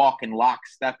they walk in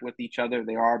lockstep with each other.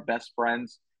 They are best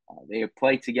friends. They have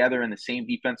played together in the same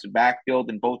defensive backfield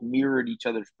and both mirrored each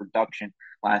other's production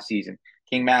last season.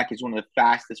 King Mack is one of the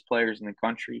fastest players in the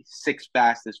country, sixth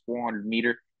fastest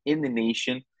 400-meter in the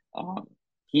nation.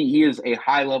 He is a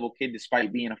high-level kid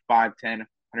despite being a 5'10",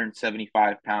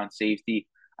 175-pound safety.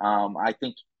 I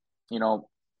think,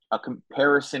 a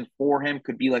comparison for him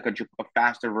could be like a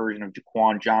faster version of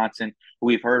Jaquan Johnson, who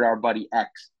we've heard our buddy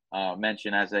X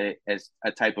mention as a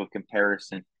type of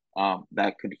comparison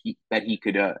that he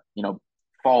could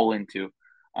fall into.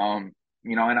 And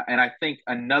I think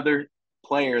another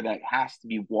player that has to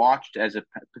be watched as a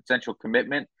potential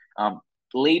commitment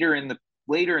later in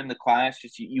the class.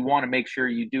 Just you want to make sure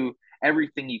you do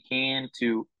everything you can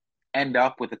to end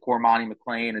up with a Cormani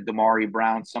McClain, a Damari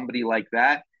Brown, somebody like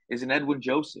that, is an Edwin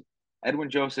Joseph. Edwin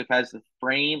Joseph has the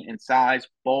frame and size,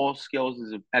 ball skills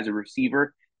as a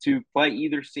receiver to play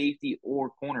either safety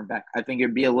or cornerback. I think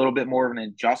it'd be a little bit more of an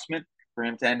adjustment for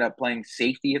him to end up playing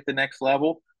safety at the next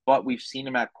level, but we've seen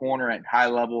him at corner at high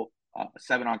level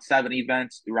 7-on-7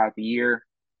 events throughout the year.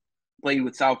 Played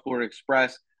with South Florida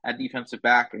Express at defensive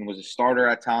back and was a starter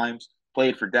at times.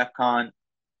 Played for DEFCON.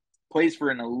 Plays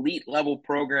for an elite level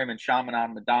program in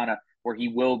Chaminade, Madonna, where he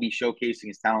will be showcasing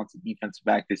his talents at defensive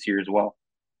back this year as well.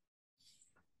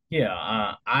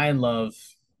 Yeah, I love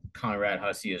Conrad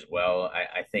Hussey as well.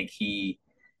 I think he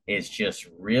is just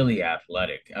really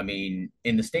athletic. I mean,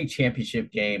 in the state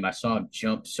championship game, I saw him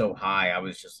jump so high. I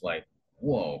was just like,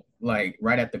 whoa, like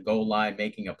right at the goal line,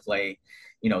 making a play,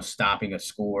 stopping a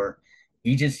score.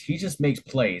 he just makes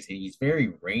plays. He's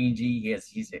very rangy.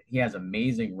 He has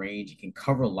amazing range. He can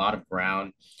cover a lot of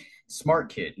ground. Smart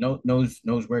kid. Knows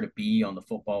where to be on the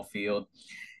football field.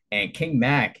 And King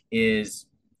Mac is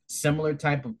similar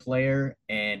type of player,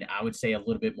 and I would say a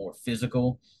little bit more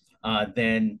physical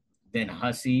than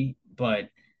Hussey, but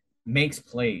makes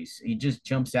plays. He just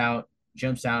jumps out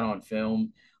on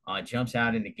film, jumps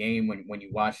out in the game when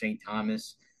you watch St.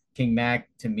 Thomas. King Mac,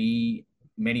 to me,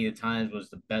 many of the times was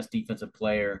the best defensive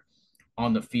player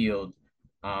on the field,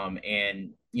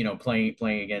 and playing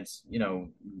against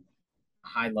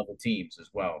high level teams as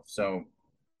well. So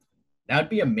that'd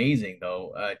be amazing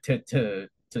though, to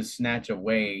snatch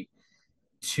away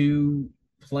two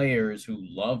players who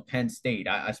love Penn State.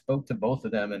 I spoke to both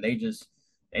of them, and they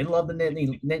love the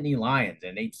Nittany Lions,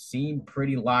 and they seem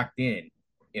pretty locked in.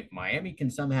 If Miami can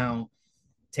somehow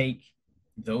take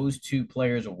those two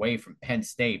players away from Penn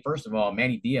State, first of all,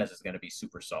 Manny Diaz is going to be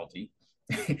super salty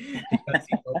because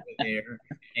he's over there,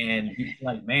 and he's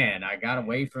like, "Man, I got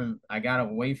away from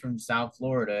South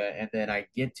Florida, and then I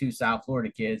get to South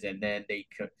Florida kids, and then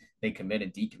they commit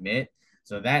and decommit."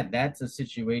 So that's a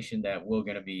situation that we're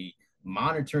going to be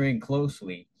monitoring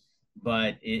closely.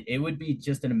 But it would be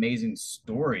just an amazing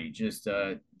story just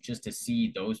to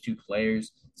see those two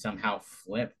players somehow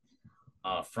flip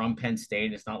from Penn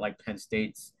State. It's not like Penn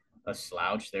State's a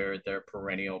slouch. They're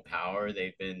perennial power.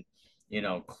 They've been,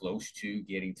 close to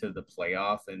getting to the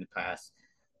playoff in the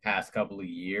past couple of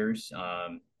years.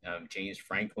 James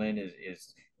Franklin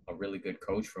is a really good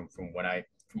coach from what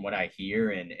I hear,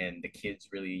 and the kids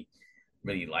really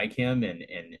like him and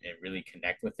really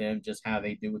connect with him, just how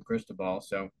they do with Cristobal.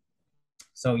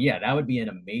 So yeah, that would be an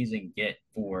amazing get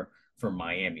for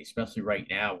Miami, especially right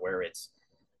now where it's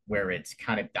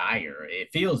kind of dire. It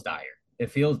feels dire.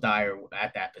 It feels dire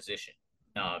at that position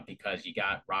because you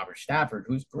got Robert Stafford,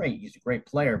 who's great. He's a great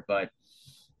player, but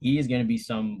he is going to be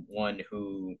someone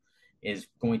who is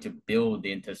going to build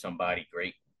into somebody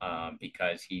great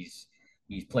because he's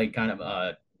played kind of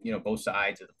both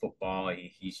sides of the football.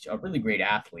 He's a really great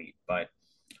athlete, but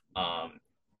um,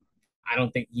 I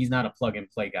don't think he's not a plug and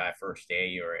play guy first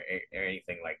day or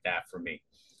anything like that for me.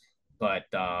 But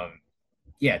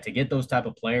yeah, to get those type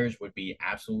of players would be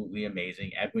absolutely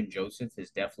amazing. Edwin Joseph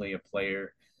is definitely a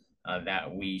player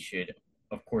that we should,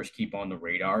 of course, keep on the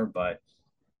radar. But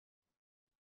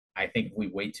I think if we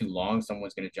wait too long,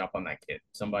 someone's going to jump on that kid.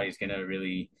 Somebody's going to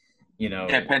really, you Yeah,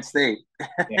 know, Penn State.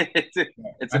 yeah.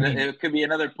 It's I mean, it could be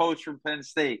another poach from Penn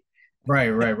State.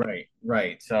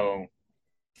 right. So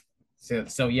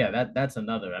yeah, that's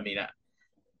another. I mean,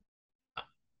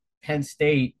 Penn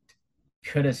State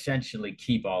could essentially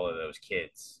keep all of those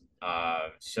kids.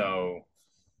 So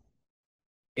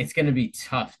it's going to be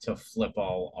tough to flip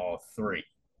all three,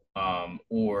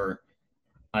 or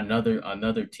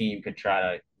another team could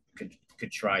try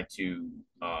to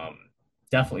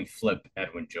definitely flip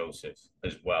Edwin Joseph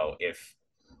as well if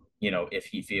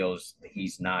he feels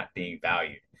he's not being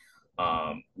valued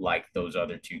like those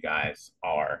other two guys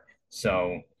are.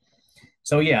 So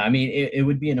yeah, I mean it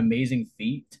would be an amazing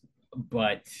feat,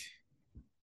 but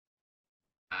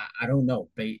I don't know.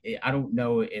 I don't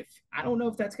know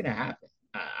if that's gonna happen.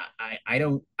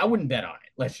 I wouldn't bet on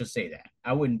it. Let's just say that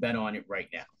I wouldn't bet on it right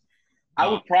now. I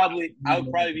would probably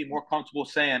be more comfortable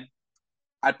saying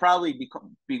I'd probably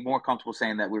be more comfortable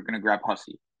saying that we're going to grab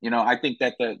Hussey. I think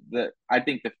that I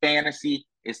think the fantasy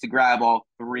is to grab all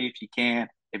three if you can.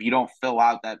 If you don't fill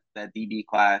out that DB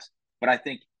class, but I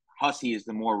think Hussey is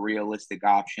the more realistic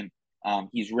option.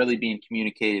 He's really being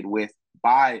communicated with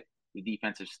by the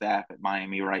defensive staff at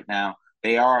Miami right now.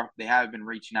 They have been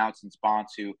reaching out since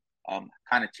Bonsu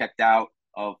kind of checked out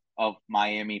of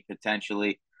Miami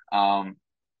potentially. Um,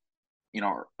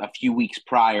 a few weeks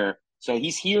prior. So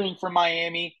he's hearing from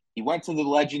Miami. He went to the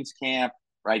Legends camp,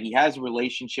 right? He has a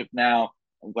relationship now.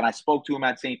 When I spoke to him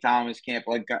at St. Thomas camp,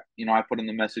 I put in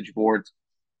the message boards,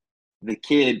 the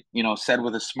kid, said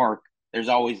with a smirk, there's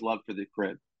always love for the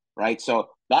crib, right? So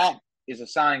that is a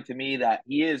sign to me that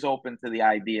he is open to the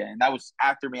idea. And that was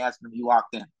after me asking him, you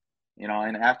locked in?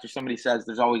 And after somebody says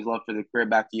there's always love for the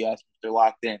crib, after you ask if they're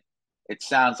locked in, it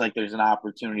sounds like there's an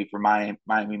opportunity for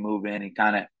Miami move in and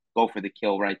kind of go for the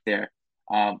kill right there.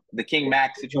 The King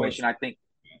Max situation, I think,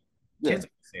 yeah, kids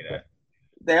say that.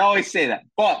 they always say that.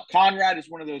 But Conrad is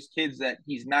one of those kids that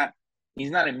he's not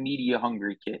a media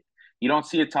hungry kid. You don't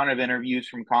see a ton of interviews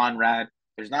from Conrad.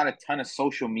 There's not a ton of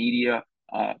social media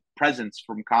presence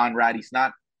from Conrad.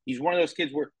 He's one of those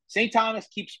kids where St. Thomas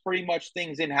keeps pretty much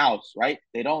things in house, right?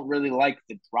 They don't really like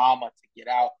the drama to get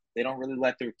out. They don't really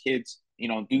let their kids,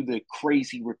 do the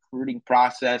crazy recruiting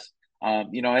process.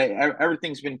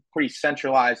 Everything's been pretty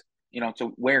centralized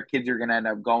to where kids are going to end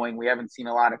up going. We haven't seen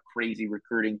a lot of crazy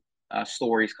recruiting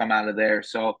stories come out of there.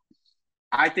 So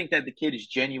I think that the kid is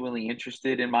genuinely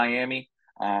interested in Miami.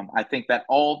 I think that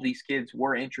all of these kids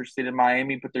were interested in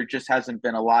Miami, but there just hasn't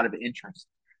been a lot of interest.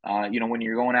 When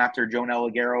you're going after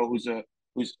Jonel Aguero, who's a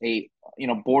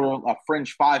border a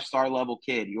fringe 5-star level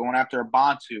kid, you're going after a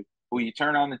Bantu, who you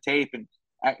turn on the tape and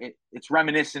it's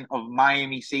reminiscent of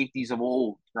Miami safeties of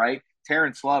old, right?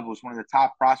 Terrence Love was one of the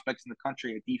top prospects in the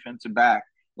country at defensive back.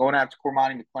 Going after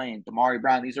Cormani McLean, Damari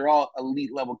Brown, these are all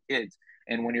elite level kids.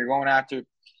 And when you're going after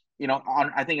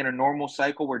I think in a normal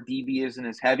cycle where DB isn't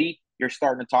as heavy, you're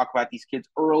starting to talk about these kids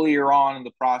earlier on in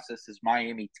the process as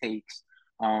Miami takes.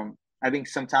 I think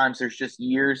sometimes there's just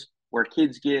years where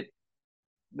kids get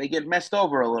messed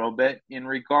over a little bit in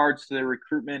regards to their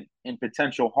recruitment and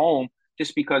potential home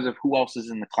just because of who else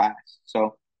is in the class.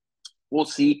 So we'll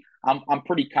see. I'm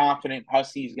pretty confident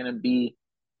Hussey is going to be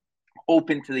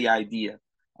open to the idea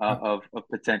of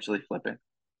potentially flipping.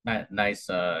 Nice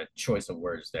choice of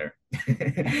words there.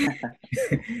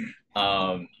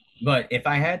 But if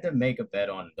I had to make a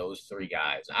bet on those three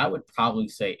guys, I would probably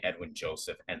say Edwin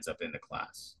Joseph ends up in the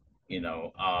class.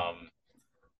 I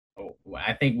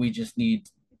think we just need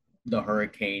the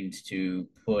Hurricanes to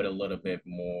put a little bit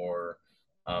more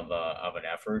of an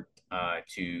effort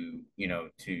to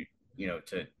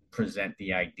present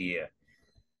the idea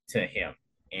to him,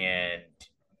 and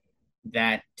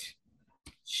that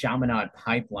Chaminade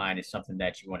pipeline is something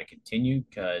that you want to continue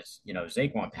because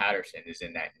Zaquan Patterson is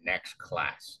in that next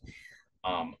class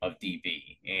of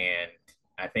DB, and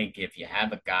I think if you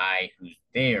have a guy who's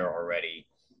there already,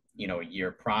 a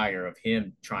year prior of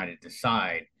him trying to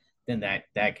decide, then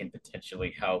that can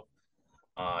potentially help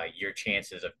your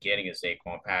chances of getting a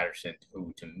Zaquan Patterson,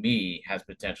 who to me has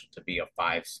potential to be a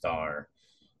 5-star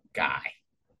guy,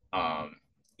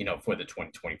 for the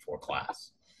 2024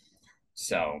 class.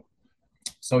 So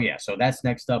yeah, so that's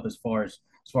next up as far as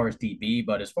DB,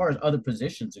 but as far as other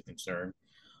positions are concerned,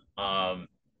 I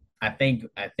think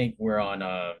we're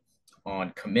on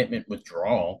commitment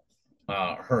withdrawal.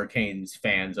 Hurricanes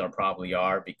fans are probably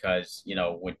are because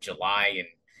with July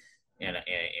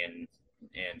and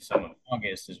some of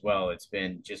August as well, it's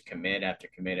been just commit after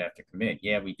commit after commit.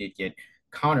 Yeah, we did get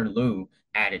Connor Liu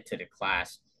added to the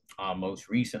class most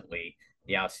recently,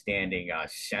 the outstanding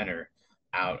center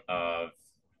out of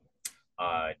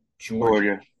Georgia.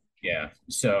 Georgia. Yeah,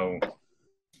 so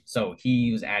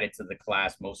he was added to the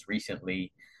class most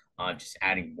recently, just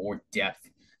adding more depth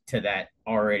to that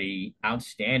already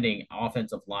outstanding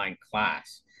offensive line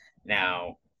class.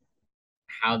 Now,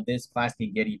 how this class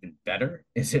can get even better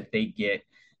is if they get,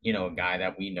 a guy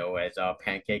that we know as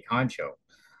Pancake Honcho,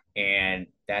 and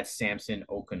that's Samson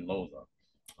Okunlola.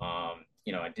 I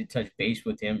did touch base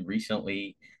with him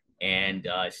recently, and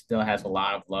still has a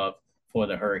lot of love for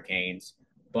the Hurricanes,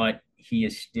 but he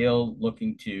is still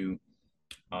looking to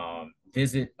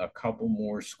visit a couple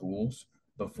more schools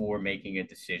before making a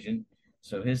decision.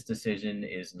 So his decision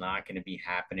is not going to be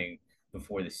happening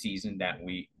before the season that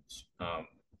um,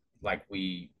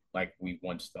 we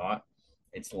once thought.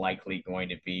 It's likely going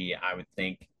to be, I would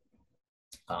think,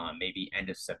 maybe end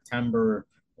of September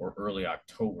or early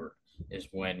October is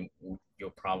when you'll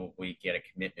probably get a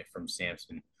commitment from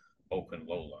Samson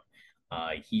Okunlola.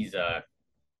 He's an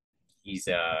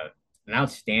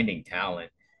outstanding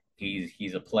talent.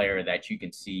 He's a player that you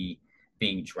can see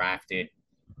being drafted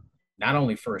not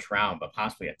only first round but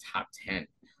possibly a top 10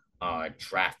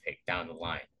 draft pick down the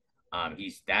line.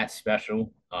 He's that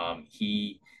special.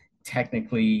 He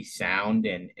technically sound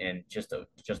and just a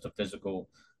physical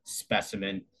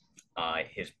specimen.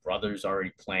 His brother's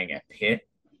already playing at Pitt.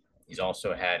 He's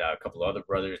also had a couple of other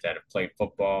brothers that have played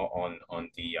football on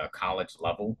the college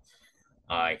level.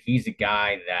 He's a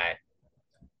guy that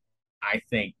I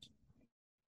think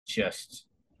just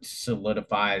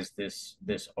solidifies this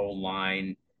O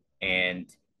line, and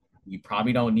you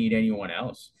probably don't need anyone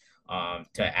else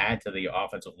to add to the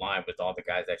offensive line with all the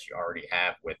guys that you already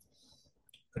have, with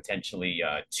potentially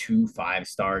 2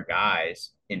 5-star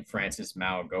guys in Francis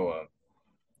Malagoa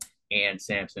and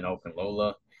Samson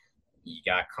Okunlola. You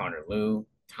got Connor Liu,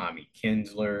 Tommy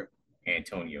Kinsler,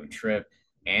 Antonio Tripp,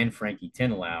 and Frankie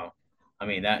Tinalau. I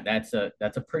mean that's a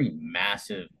pretty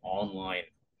massive online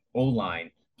O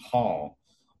line haul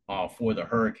for the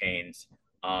Hurricanes.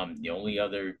 The only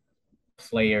other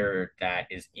player that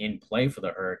is in play for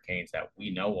the Hurricanes that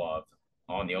we know of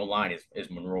on the O line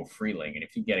is Monroe Freeling, and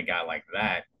if you get a guy like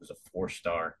that who's a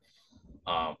 4-star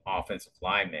offensive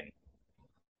lineman,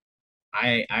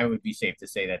 I would be safe to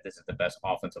say that this is the best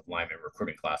offensive lineman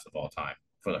recruiting class of all time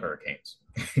for the Hurricanes.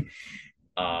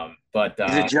 But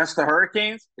Is it just the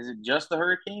Hurricanes? Is it just the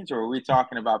Hurricanes, or are we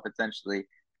talking about potentially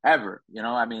ever?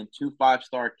 I mean, two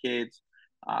five-star kids.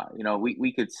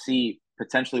 We could see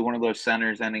potentially one of those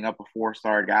centers ending up a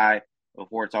four-star guy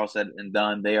before it's all said and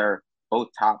done. They are both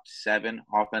top seven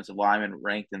offensive linemen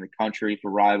ranked in the country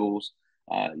for rivals.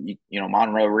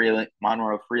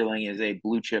 Monroe Freeling is a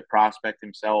blue chip prospect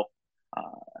himself.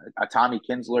 Tommy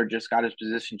Kinsler just got his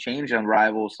position changed on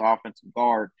rivals offensive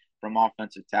guard from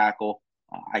offensive tackle.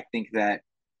 I think that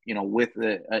with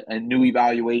a new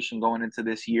evaluation going into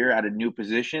this year at a new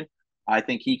position, I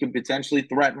think he could potentially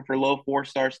threaten for low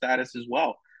four-star status as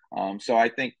well. So I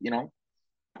think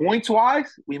points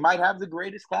wise, we might have the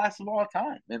greatest class of all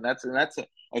time, and that's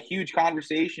a huge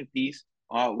conversation piece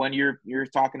when you're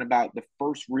talking about the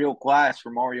first real class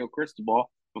for Mario Cristobal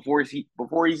before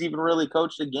he's even really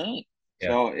coached a game. yeah,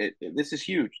 So this is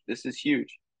huge. This is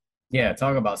huge. yeah,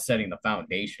 talk about setting the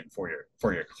foundation for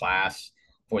your class,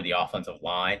 for the offensive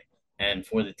line, and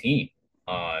for the team.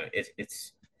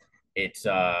 It's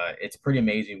pretty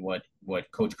amazing what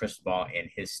Coach Cristobal and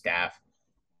his staff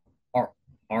are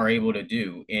are able to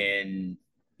do. And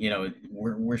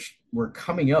we're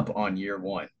coming up on year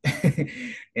one,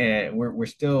 and we're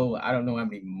still, I don't know how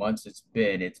many months it's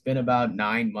been. It's been about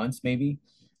 9 months maybe,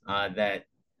 that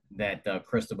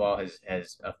Cristobal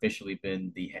has officially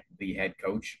been the head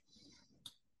coach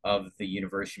of the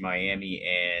University of Miami,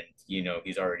 and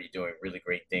he's already doing really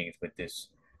great things with this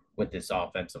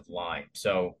offensive line.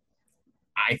 So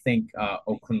I think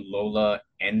Okunlola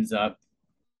ends up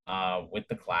with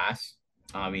the class.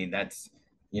 I mean, that's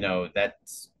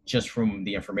just from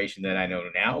the information that I know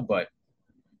now, but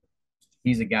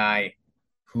he's a guy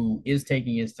who is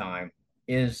taking his time,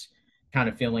 is kind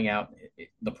of filling out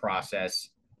the process,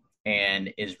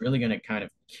 and is really going to kind of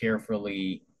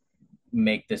carefully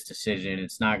make this decision.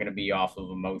 It's not going to be off of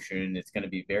emotion. It's going to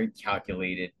be very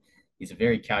calculated. He's a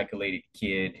very calculated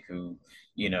kid who,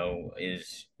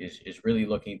 is really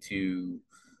looking to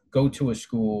go to a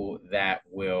school that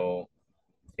will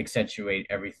accentuate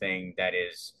everything that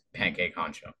is pancake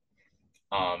honcho.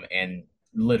 And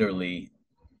literally,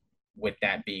 with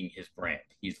that being his brand,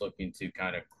 he's looking to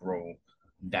kind of grow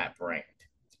that brand,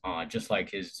 just like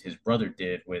his brother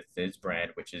did with his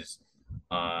brand, which is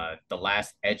the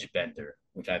Last Edge Bender,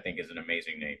 which I think is an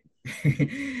amazing name.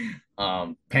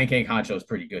 Pancake Honcho is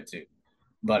pretty good too,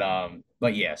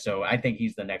 but yeah, so I think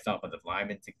he's the next offensive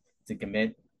lineman to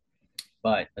commit.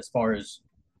 But as far as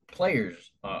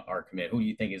players are commit, who do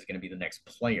you think is going to be the next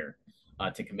player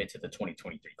to commit to the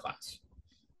 2023 class?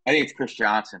 I think it's Chris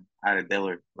Johnson out of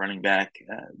Dillard, running back,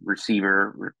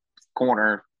 receiver,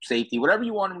 corner, safety, whatever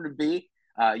you want him to be.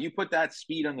 You put that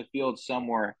speed on the field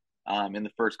somewhere in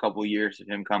the first couple of years of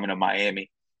him coming to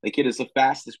Miami. The kid is the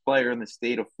fastest player in the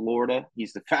state of Florida.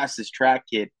 He's the fastest track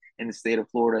kid in the state of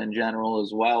Florida in general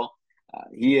as well.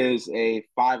 He is a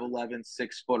 5'11",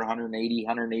 6 foot, 180,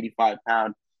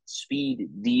 185-pound speed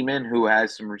demon who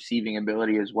has some receiving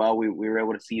ability as well. We were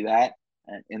able to see that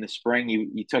in the spring.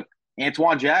 He took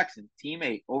Antoine Jackson,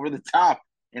 teammate, over the top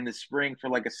in the spring for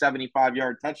like a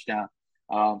 75-yard touchdown.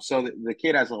 So the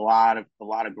kid has a lot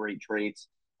of great traits.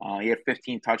 He had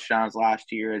 15 touchdowns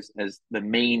last year as the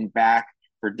main back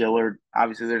for Dillard.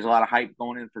 Obviously, there's a lot of hype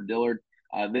going in for Dillard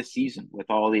this season with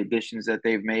all the additions that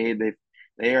they've made.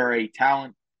 They are a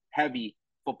talent heavy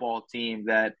football team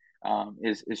that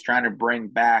is trying to bring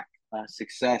back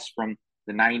success from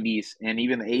the 90s and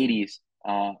even the 80s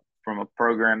from a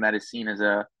program that is seen as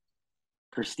a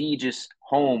prestigious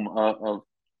home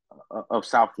of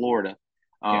South Florida.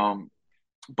 Yeah,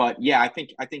 But yeah, I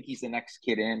think he's the next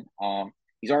kid in.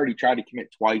 He's already tried to commit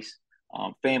twice.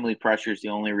 Family pressure is the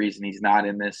only reason he's not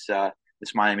in this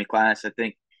Miami class.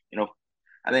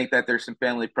 I think that there's some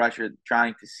family pressure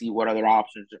trying to see what other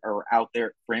options are out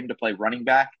there for him to play running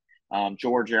back.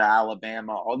 Georgia,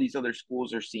 Alabama, all these other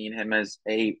schools are seeing him as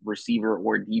a receiver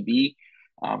or DB.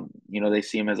 They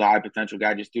see him as a high potential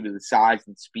guy just due to the size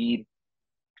and speed,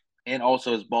 and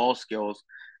also his ball skills,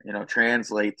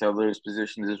 translate to those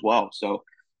positions as well. So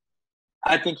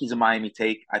I think he's a Miami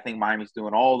take. I think Miami's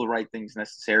doing all the right things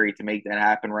necessary to make that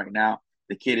happen right now.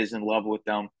 The kid is in love with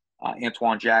them.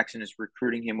 Antoine Jackson is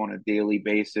recruiting him on a daily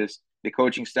basis. The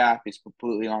coaching staff is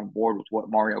completely on board with what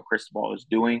Mario Cristobal is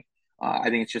doing. I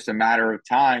think it's just a matter of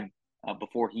time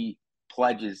before he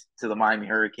pledges to the Miami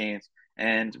Hurricanes.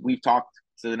 And we've talked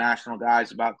to the national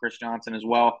guys about Chris Johnson as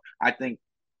well. I think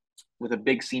with a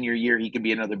big senior year, he could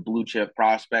be another blue chip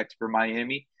prospect for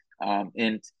Miami.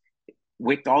 And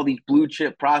with all these blue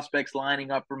chip prospects lining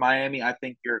up for Miami, I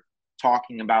think you're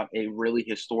talking about a really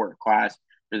historic class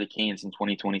for the Canes in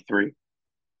 2023.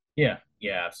 Yeah,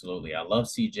 absolutely. I love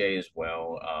CJ as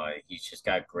well. He's just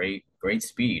got great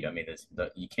speed. I mean,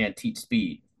 you can't teach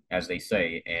speed, as they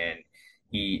say, and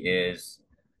he is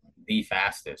the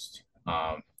fastest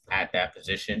at that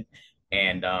position.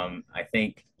 And I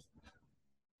think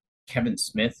Kevin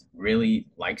Smith really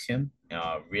likes him,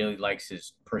 really likes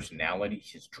his personality,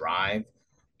 his drive,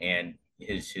 and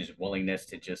his willingness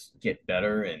to just get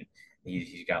better. And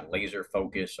he's got laser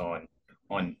focus on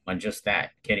just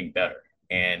that, getting better.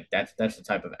 And that's the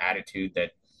type of attitude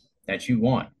that you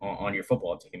want on your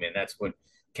football team, and that's what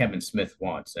Kevin Smith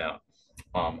wants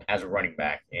as a running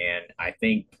back. And I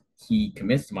think he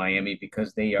commits to Miami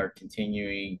because they are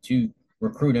continuing to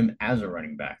recruit him as a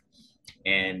running back.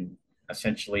 And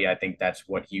essentially, I think that's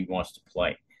what he wants to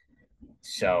play.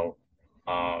 So,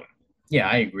 um, yeah,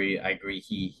 I agree. I agree.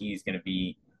 He's going to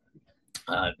be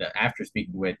after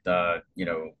speaking with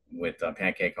with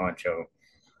Pancake Honcho.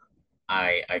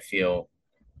 I feel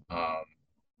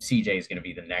CJ is going to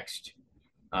be the next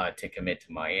to commit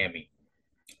to Miami.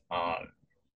 Um,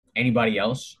 Anybody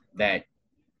else that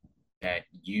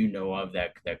you know of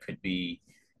that could be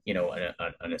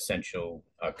an essential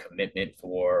commitment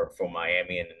for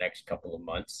Miami in the next couple of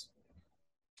months?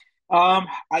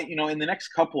 In the next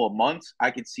couple of months,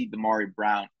 I could see Damari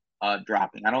Brown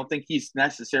dropping. I don't think he's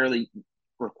necessarily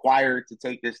required to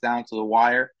take this down to the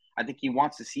wire. I think he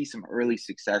wants to see some early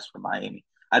success from Miami.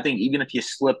 I think even if you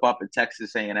slip up at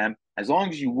Texas A&M, as long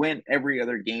as you win every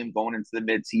other game going into the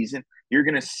midseason, you're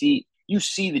going to see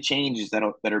the changes that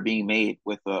are being made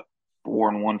with a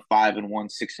 4-1, 5-1,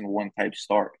 6-1 type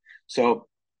start. So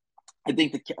I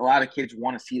think a lot of kids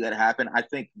want to see that happen. I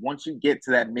think once you get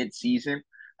to that midseason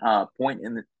point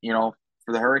in the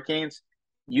for the Hurricanes,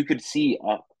 you could see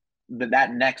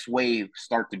that next wave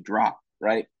start to drop.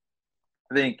 Right.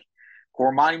 I think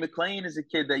Cormani McLean is a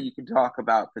kid that you can talk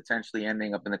about potentially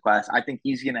ending up in the class. I think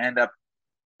he's going to end up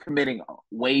committing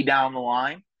way down the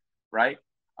line. Right.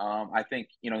 I think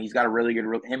he's got a really good.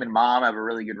 Him and mom have a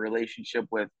really good relationship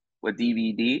with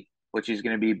DVD, which is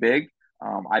going to be big.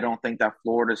 I don't think that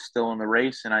Florida's still in the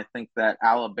race, and I think that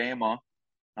Alabama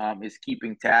is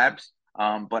keeping tabs.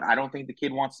 But I don't think the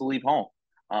kid wants to leave home.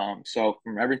 So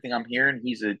from everything I'm hearing,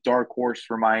 he's a dark horse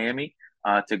for Miami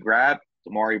to grab.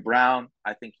 Damari Brown,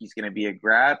 I think he's going to be a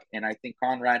grab, and I think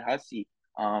Conrad Hussey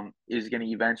is going to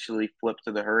eventually flip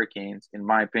to the Hurricanes, in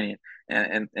my opinion.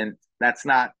 And that's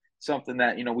not something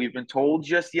that we've been told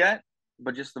just yet,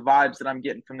 but just the vibes that I'm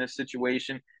getting from this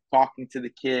situation, talking to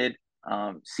the kid,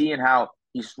 seeing how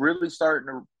he's really starting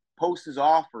to post his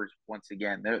offers once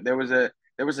again. There was a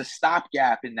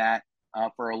stopgap in that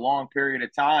for a long period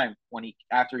of time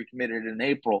after he committed in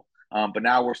April. But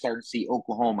now we're starting to see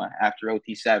Oklahoma after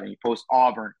OT7. He post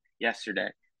Auburn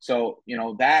yesterday. So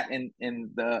that and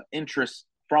the interest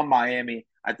from Miami,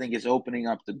 I think, is opening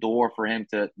up the door for him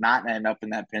to not end up in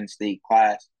that Penn State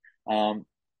class.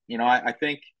 I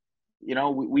think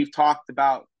we've talked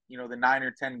about the 9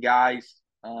 or 10 guys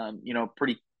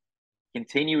pretty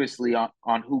continuously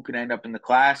on who could end up in the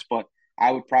class, but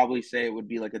I would probably say it would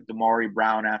be like a Damari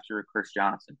Brown after a Chris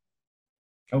Johnson.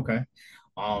 Okay.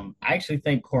 I actually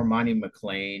think Cormani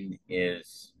McLean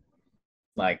is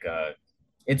like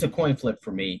it's a coin flip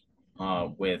for me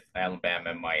with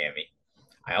Alabama and Miami.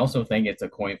 I also think it's a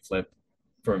coin flip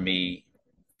for me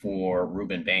for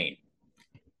Ruben Bain,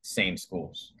 same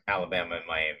schools, Alabama and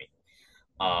Miami.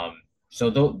 So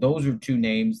those are two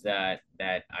names that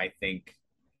I think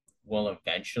will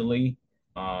eventually,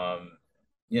 one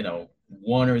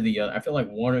or the other. I feel like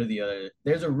one or the other.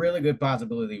 There's a really good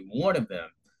possibility one of them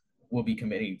will be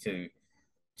committing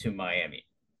to Miami.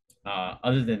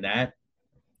 Other than that,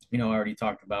 I already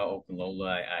talked about Okunlola.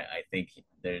 I think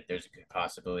there's a good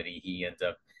possibility he ends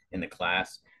up in the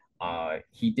class.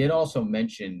 He did also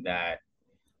mention that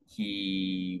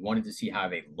he wanted to see how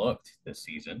they looked this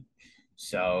season.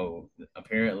 So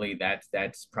apparently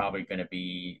that's probably going to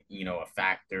be a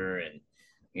factor, and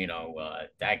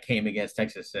that game against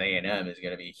Texas A&M is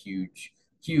going to be a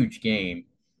huge game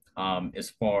as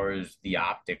far as the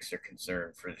optics are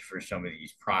concerned for some of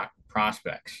these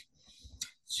prospects.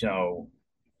 So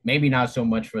maybe not so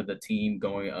much for the team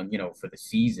going on, for the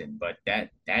season, but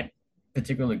that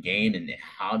particular game and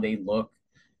how they look,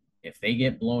 if they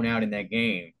get blown out in that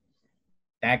game,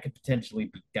 that could potentially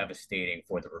be devastating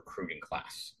for the recruiting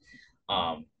class.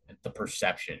 The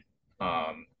perception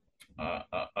of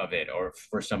it, or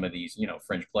for some of these,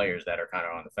 fringe players that are kind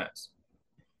of on the fence.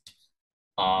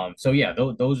 So yeah,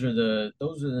 those are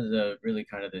the really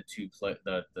kind of the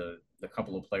the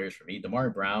couple of players for me.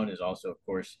 Damari Brown is also, of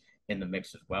course, in the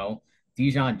mix as well.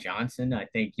 Dijon Johnson, I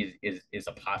think, is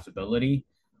a possibility.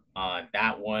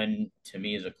 That one to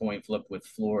me is a coin flip with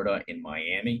Florida and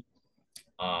Miami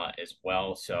as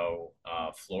well. So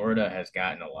Florida has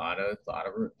gotten a lot of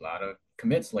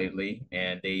commits lately,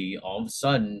 and they all of a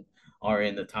sudden are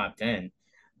in the top 10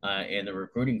 in the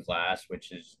recruiting class,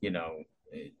 which is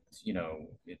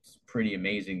it's pretty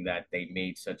amazing that they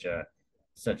made such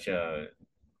a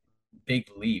big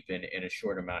leap in a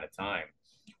short amount of time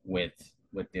with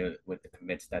with the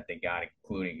commits that they got,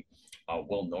 including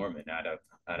Will Norman out of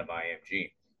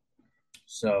IMG.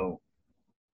 So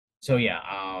so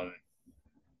yeah,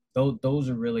 those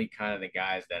are really kind of the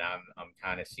guys that I'm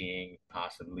kind of seeing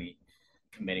possibly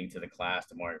committing to the class.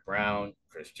 Damari Brown,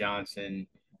 Chris Johnson,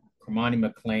 Cormani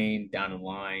McLean down the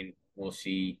line. We'll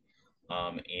see,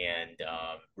 and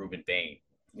Ruben Bain.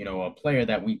 A player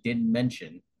that we didn't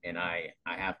mention, and I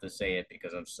have to say it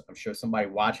because I'm sure somebody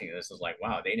watching this is like,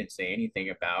 wow, they didn't say anything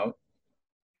about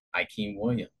Hakeem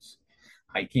Williams.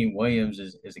 Hakeem Williams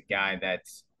is a guy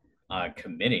that's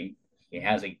committing. He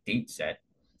has a date set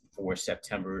for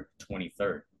September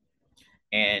 23rd.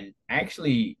 And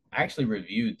actually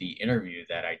reviewed the interview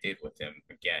that I did with him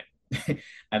again.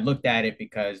 I looked at it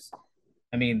because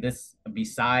I mean this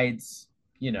besides,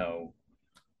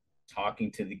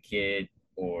 talking to the kid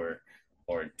or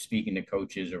speaking to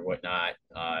coaches or whatnot,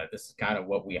 this is kind of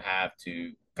what we have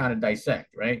to kind of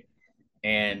dissect, right?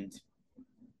 And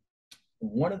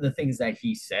one of the things that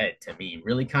he said to me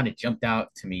really kind of jumped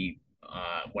out to me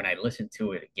when I listened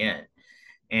to it again.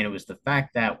 And it was the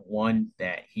fact that one,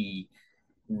 that he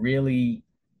really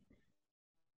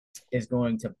is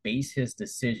going to base his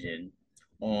decision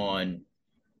on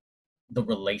the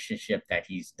relationship that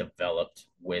he's developed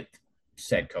with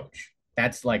said coach.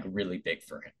 That's like really big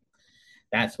for him.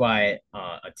 That's why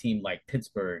a team like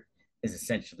Pittsburgh is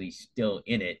essentially still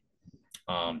in it.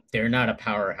 They're not a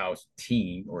powerhouse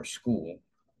team or school,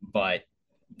 but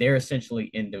they're essentially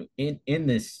in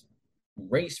this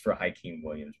race for Hakeem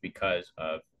Williams because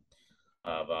of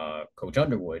Coach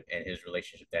Underwood and his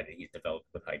relationship that he's developed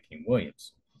with Hakeem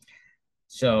Williams.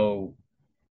 So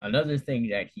another thing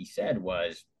that he said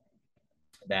was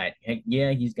that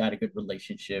yeah, he's got a good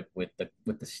relationship with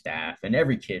the staff, and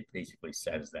every kid basically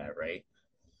says that, right?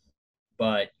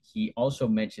 But he also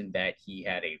mentioned that he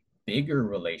had a bigger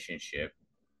relationship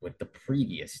with the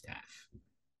previous staff.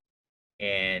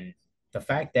 And the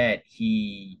fact that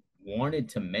he wanted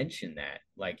to mention that,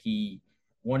 like he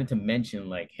wanted to mention,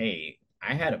 like, hey,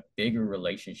 I had a bigger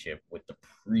relationship with the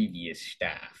previous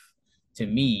staff, to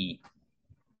me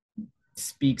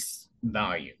speaks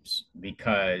volumes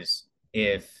because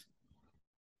if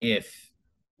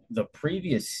the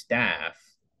previous staff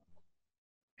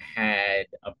had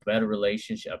a better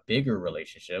relationship, a bigger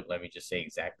relationship, let me just say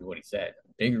exactly what he said,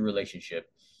 a bigger relationship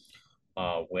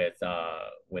with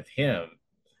him,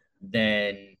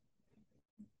 then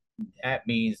that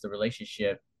means the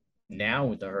relationship now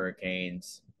with the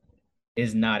Hurricanes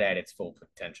is not at its full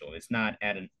potential. It's not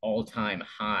at an all-time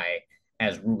high,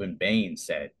 as Ruben Bain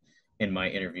said in my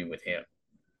interview with him.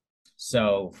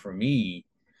 So for me,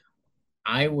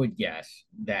 I would guess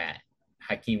that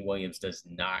Hakeem Williams does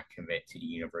not commit to the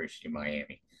University of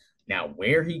Miami. Now,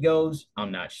 where he goes,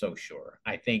 I'm not so sure.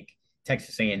 I think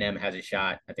Texas A&M has a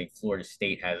shot. I think Florida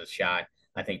State has a shot.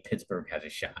 I think Pittsburgh has a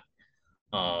shot.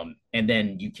 And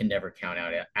then you can never count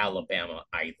out Alabama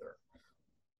either.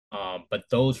 But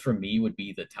those for me would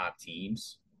be the top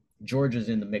teams. Georgia's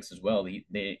in the mix as well.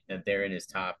 They're in his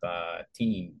top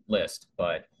team list,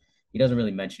 but he doesn't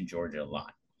really mention Georgia a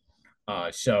lot.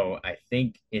 So I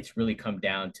think it's really come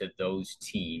down to those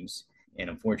teams. And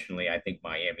unfortunately, I think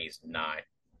Miami's not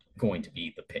going to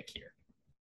be the pick here.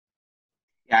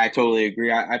 Yeah, I totally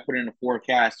agree. I put in a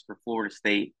forecast for Florida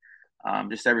State.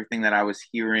 Just everything that I was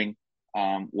hearing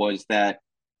was that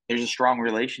there's a strong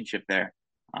relationship there.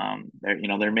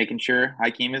 They're making sure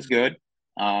Hakeem is good,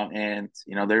 and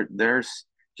there's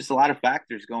just a lot of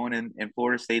factors going in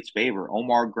Florida State's favor.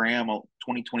 Omar Graham, a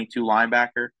 2022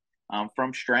 linebacker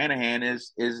from Stranahan,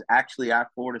 is actually at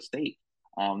Florida State.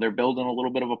 They're building a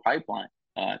little bit of a pipeline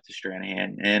to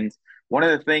Stranahan, and one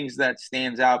of the things that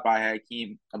stands out about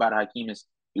Hakeem is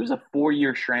he was a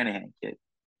 4-year Stranahan kid.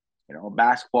 A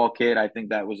basketball kid. I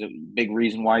think that was a big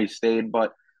reason why he stayed.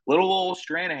 But little old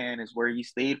Stranahan is where he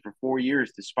stayed for 4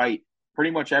 years, despite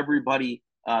pretty much everybody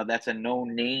that's a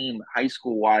known name high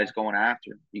school wise going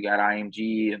after him. You got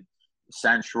IMG and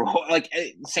Central, like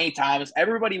St. Thomas.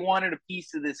 Everybody wanted a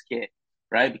piece of this kid,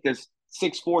 right? Because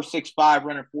 6'4", 6'5",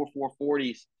 running 4.4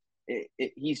 40s.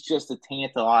 He's just a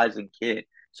tantalizing kid.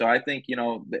 So I think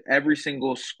every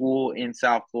single school in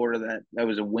South Florida that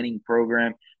was a winning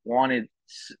program wanted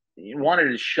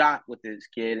a shot with this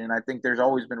kid, and I think there's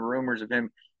always been rumors of him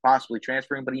possibly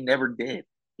transferring, but he never did.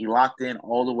 He locked in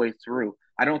all the way through.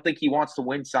 I don't think he wants to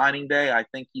win signing day. I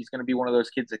think he's going to be one of those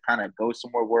kids that kind of goes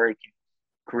somewhere where he can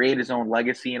create his own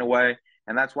legacy in a way.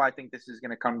 And that's why I think this is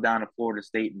going to come down to Florida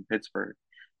State and Pittsburgh.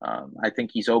 I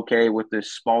think he's okay with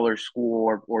this smaller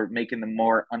school or making the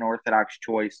more unorthodox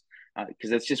choice because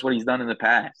that's just what he's done in the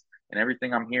past. And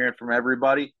everything I'm hearing from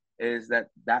everybody is that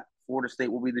Florida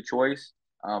State will be the choice,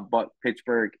 but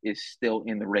Pittsburgh is still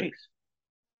in the race.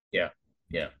 Yeah,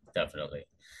 yeah, definitely.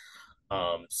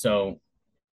 So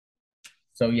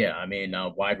so yeah, I mean,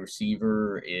 wide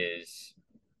receiver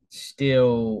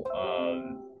still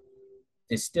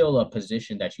is still a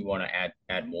position that you want to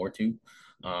add more to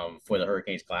for the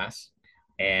Hurricanes class.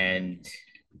 And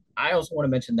I also want to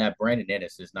mention that Brandon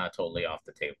Ennis is not totally off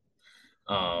the table.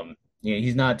 Yeah,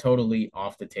 he's not totally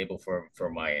off the table for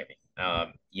Miami.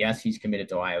 Yes, he's committed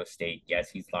to Ohio State. Yes,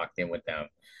 he's locked in with them.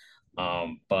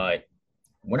 But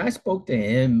when I spoke to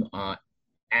him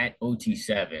at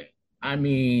OT7, I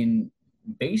mean,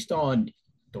 based on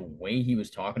the way he was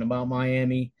talking about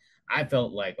Miami, I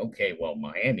felt like, okay, well,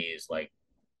 Miami is like,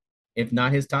 if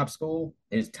not his top school,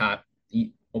 his top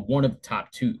one of the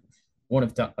top two, one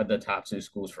of the top two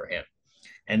schools for him.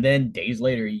 And then days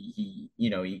later, he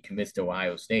commits to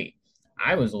Ohio State.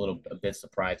 I was a bit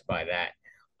surprised by that,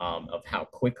 of how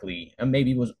quickly, and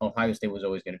maybe it was Ohio State was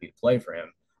always going to be the play for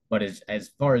him. But as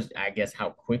far as I guess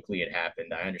how quickly it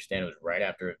happened, I understand it was right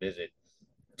after a visit.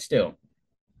 Still,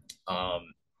 um,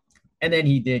 and then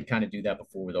he did kind of do that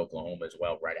before with Oklahoma as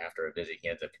well. Right after a visit, he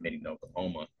ends up committing to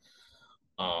Oklahoma.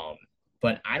 Um,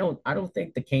 but I don't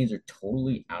think the Canes are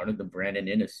totally out of the Brandon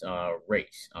Ennis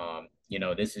race.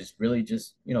 This is really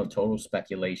just total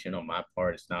speculation on my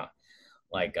part. It's not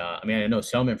like I mean I know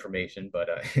some information, but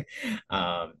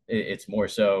it's more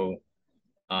so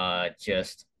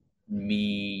just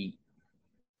me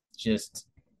just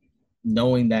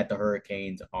knowing that the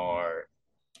Hurricanes are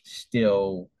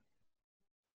still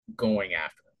going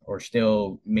after him or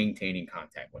still maintaining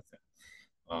contact with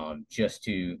him, just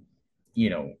to you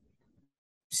know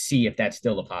see if that's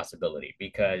still a possibility.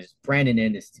 Because Brandon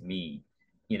Ennis, to me,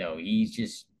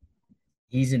 he's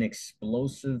an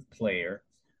explosive player,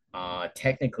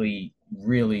 technically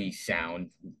really sound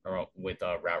with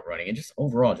route running, and just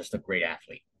overall, just a great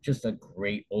athlete, just a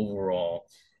great overall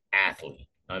athlete.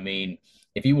 I mean,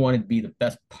 if he wanted to be the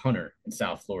best punter in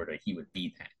South Florida, he would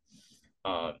be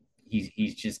that.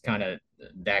 He's just kind of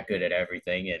that good at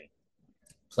everything, and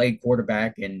played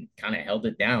quarterback and kind of held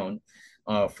it down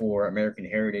for American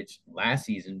Heritage last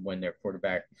season when their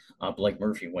quarterback Blake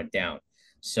Murphy went down.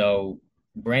 So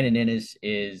Brandon Ennis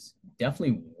is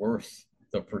definitely worth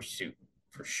the pursuit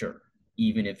for sure,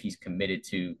 even if he's committed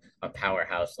to a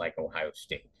powerhouse like Ohio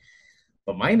State.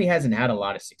 But Miami hasn't had a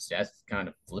lot of success kind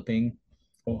of flipping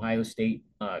Ohio State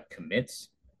commits,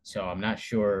 so I'm not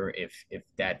sure if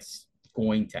that's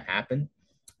going to happen.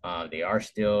 They are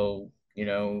still,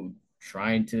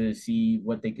 trying to see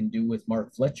what they can do with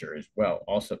Mark Fletcher as well,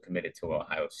 also committed to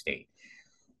Ohio State.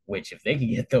 Which, if they can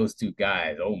get those two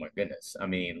guys, oh my goodness! I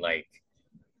mean, like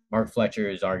Mark Fletcher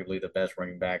is arguably the best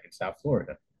running back in South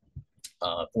Florida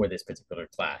for this particular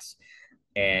class,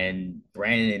 and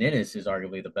Brandon Ennis is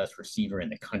arguably the best receiver in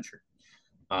the country.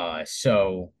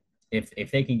 So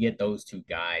if they can get those two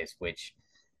guys, which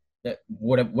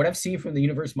what I've seen from the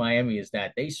University of Miami is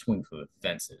that they swing for the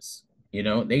fences.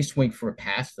 They swing for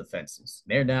past the fences.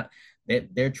 They're not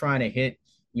they're trying to hit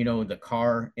the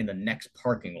car in the next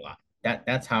parking lot.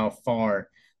 That's how far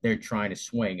they're trying to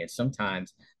swing, and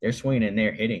sometimes they're swinging and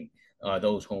they're hitting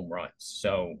those home runs.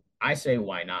 So I say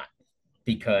why not?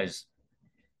 Because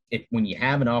if when you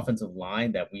have an offensive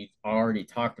line that we've already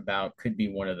talked about could be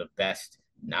one of the best,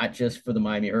 not just for the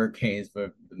Miami Hurricanes,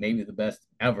 but maybe the best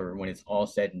ever when it's all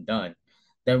said and done,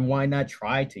 then why not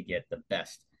try to get the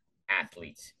best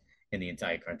athletes in the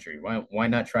entire country? Why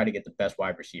not try to get the best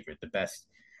wide receiver, the best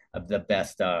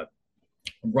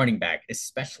running back,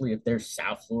 especially if they're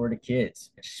South Florida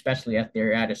kids, especially if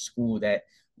they're at a school that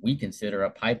we consider a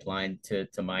pipeline to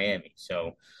Miami.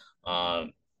 So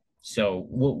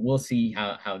we'll see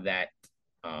how that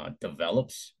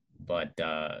develops, but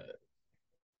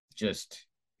just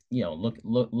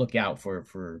look out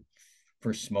for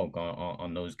smoke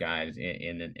on those guys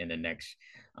in the next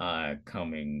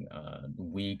coming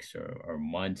weeks or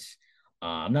months.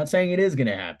 I'm not saying it is going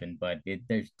to happen, but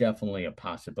there's definitely a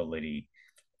possibility,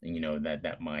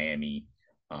 that Miami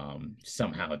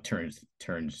somehow turns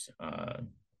the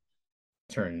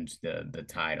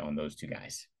tide on those two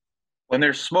guys. When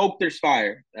there's smoke, there's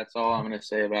fire. That's all I'm going to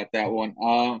say about that one.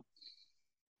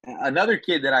 Another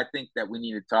kid that I think that we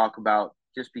need to talk about,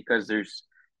 just because there's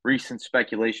recent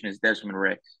speculation, is Desmond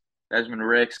Ricks. Desmond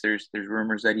Ricks. There's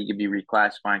rumors that he could be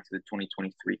reclassifying to the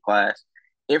 2023 class.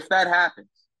 If that happens,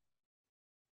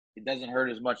 it doesn't hurt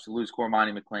as much to lose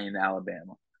Cormani McClain to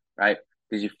Alabama, right?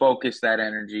 Because you focus that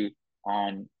energy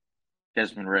on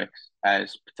Desmond Ricks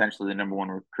as potentially the number one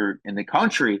recruit in the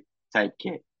country type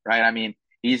kid, right? I mean,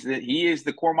 he is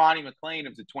the Cormani McClain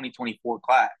of the 2024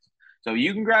 class. So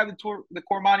you can grab the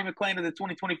Cormani McClain of the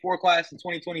 2024 class in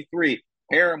 2023,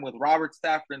 pair him with Robert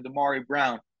Stafford and Damari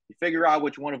Brown. You figure out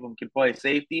which one of them can play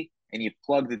safety, and you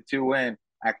plug the two in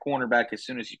at cornerback as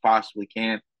soon as you possibly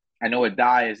can. I know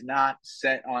Adai is not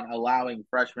set on allowing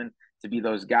freshmen to be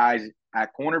those guys at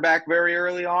cornerback very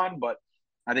early on, but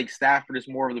I think Stafford is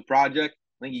more of the project.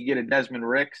 I think you get a Desmond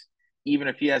Ricks, even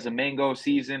if he has a mango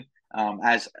season,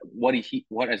 as what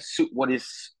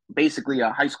is basically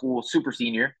a high school super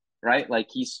senior, right? Like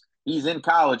he's in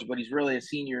college, but he's really a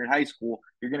senior in high school.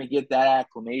 You're going to get that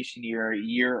acclimation year a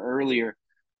year earlier.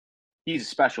 He's a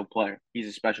special player. He's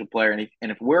a special player, and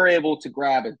if we're able to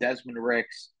grab a Desmond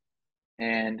Ricks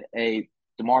and a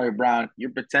Damari Brown, you're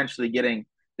potentially getting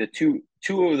the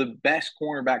two of the best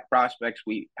cornerback prospects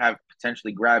we have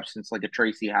potentially grabbed since like a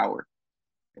Tracy Howard,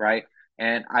 right?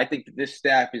 And I think that this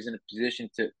staff is in a position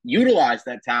to utilize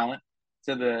that talent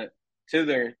to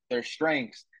their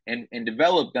strengths and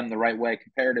develop them the right way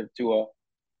comparative to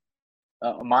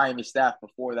a Miami staff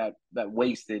before that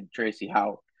wasted Tracy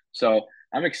Howard. So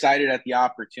I'm excited at the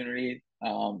opportunity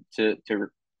to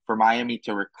for Miami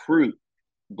to recruit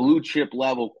blue chip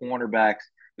level cornerbacks.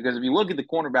 Because if you look at the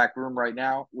cornerback room right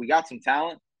now, we got some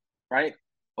talent, right?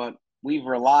 But we've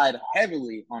relied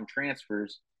heavily on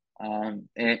transfers.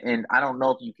 And I don't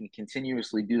know if you can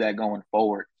continuously do that going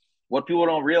forward. What people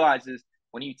don't realize is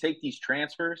when you take these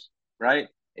transfers, right,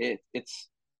 it's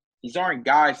these aren't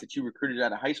guys that you recruited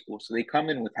out of high school. So they come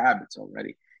in with habits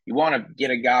already. You want to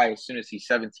get a guy as soon as he's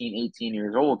 17, 18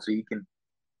 years old so you can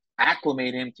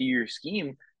acclimate him to your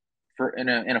scheme for in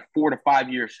a 4 to 5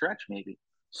 year stretch, maybe.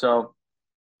 So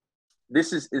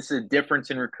it's a difference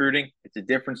in recruiting. It's a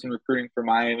difference in recruiting for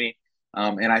Miami,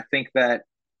 and I think that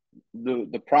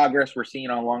the progress we're seeing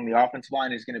along the offensive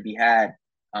line is going to be had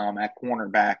at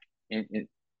cornerback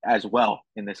as well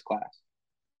in this class.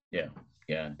 Yeah,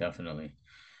 yeah, definitely.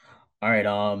 All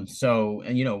right. So,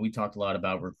 and we talked a lot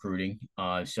about recruiting.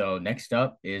 So next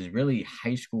up is really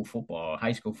high school football.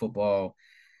 High school football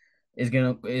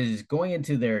is going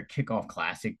into their kickoff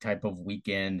classic type of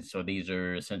weekend. So these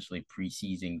are essentially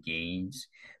preseason games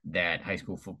that high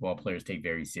school football players take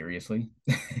very seriously.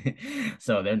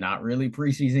 So they're not really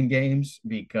preseason games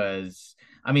because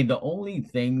I mean the only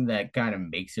thing that kind of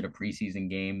makes it a preseason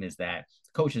game is that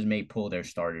coaches may pull their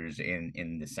starters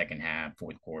in the second half,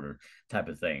 fourth quarter type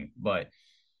of thing. But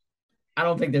I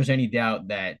don't think there's any doubt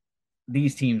that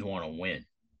these teams want to win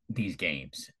these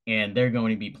games and they're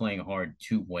going to be playing hard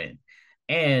to win.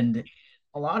 And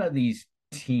a lot of these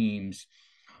teams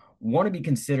want to be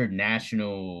considered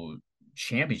national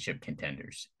championship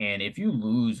contenders. And if you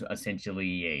lose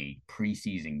essentially a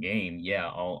preseason game, yeah,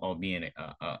 I'll be in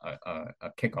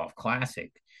a kickoff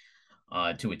classic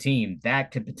to a team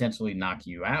that could potentially knock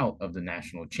you out of the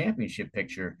national championship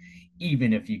picture,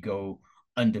 even if you go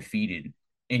undefeated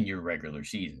in your regular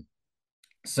season.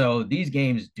 So these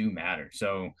games do matter.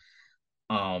 So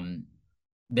um,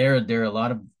 there are a lot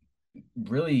of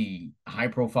really high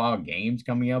profile games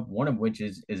coming up. One of which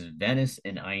is Venice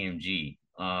and IMG,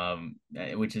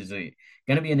 which is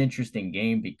going to be an interesting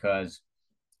game because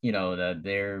that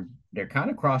they're kind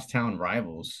of crosstown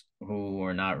rivals who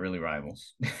are not really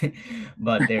rivals,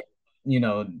 but they're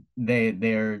in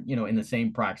the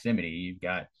same proximity. You've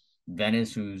got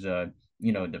Venice, who's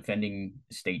defending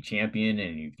state champion,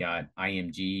 and you've got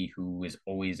IMG, who is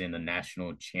always in the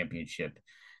national championship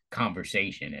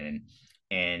conversation,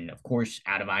 and of course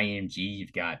out of IMG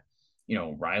you've got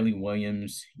Riley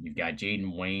Williams, you've got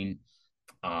Jaden Wayne,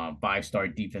 5-star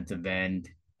defensive end,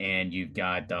 and you've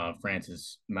got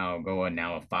Francis Malagoa,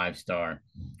 now a 5-star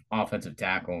offensive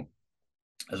tackle,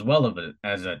 as well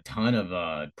as a ton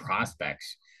of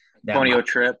prospects. Antonio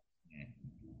Tripp,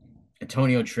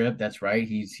 that's right.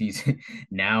 He's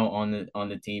now on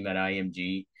the team at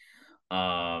IMG.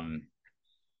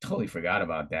 Totally forgot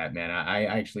about that, man. I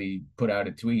actually put out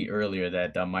a tweet earlier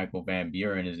that Michael Van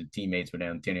Buren is teammates with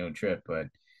Antonio Tripp, but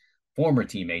former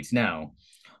teammates now.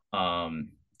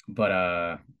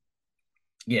 But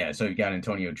yeah, so you got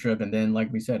Antonio Tripp, and then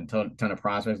like we said, a ton of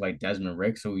prospects like Desmond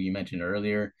Ricks, who you mentioned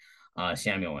earlier,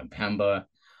 Samuel Mpemba,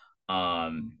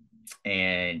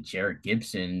 and Jared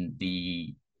Gibson,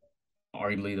 the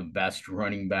arguably the best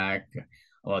running back,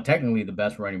 well, technically the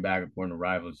best running back according to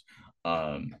Rivals,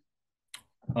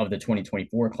 of the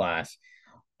 2024 class.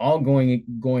 all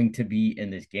going to be in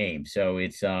this game. So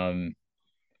it's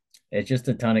just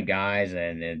a ton of guys,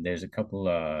 and there's a couple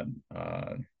of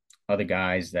other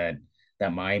guys that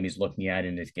Miami's looking at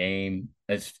in this game.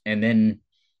 And then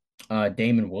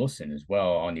Damon Wilson as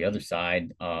well on the other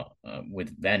side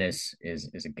with Venice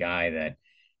is a guy that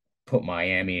put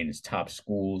Miami in his top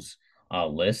schools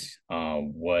list.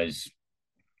 Was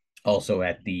also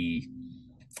at the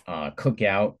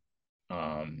cookout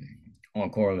um,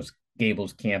 on Coral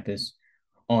Gables campus,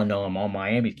 on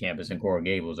Miami's campus in Coral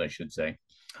Gables, I should say,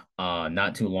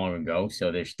 not too long ago.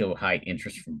 So there's still high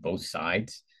interest from both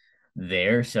sides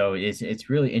there. So it's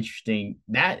really interesting.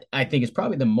 That I think is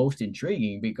probably the most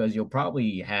intriguing because you'll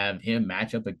probably have him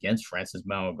match up against Francis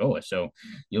Mauigoa. So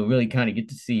you'll really kind of get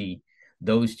to see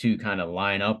those two kind of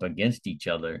line up against each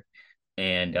other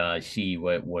and see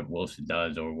what Wilson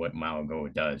does or what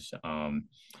Mauigoa does.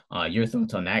 Your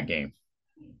thoughts on that game?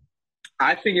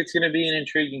 I think it's going to be an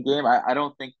intriguing game. I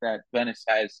don't think that Venice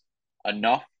has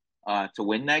enough to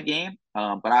win that game,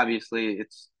 but obviously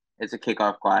it's a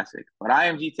kickoff classic. But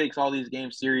IMG takes all these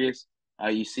games serious.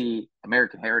 You see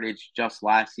American Heritage just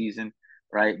last season,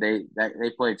 right? They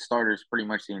played starters pretty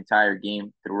much the entire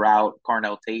game throughout.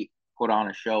 Carnell Tate put on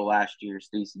a show last year.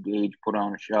 Stacey Gage put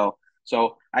on a show.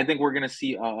 So I think we're going to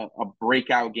see a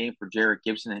breakout game for Jarrett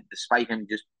Gibson, despite him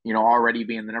just already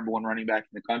being the number one running back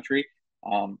in the country.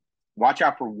 Um, Watch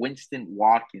out for Winston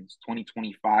Watkins,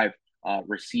 2025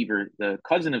 receiver, the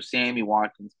cousin of Sammy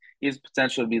Watkins. He has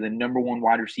potential to be the number one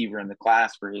wide receiver in the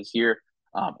class for his year.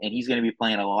 And he's going to be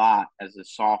playing a lot as a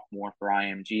sophomore for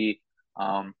IMG.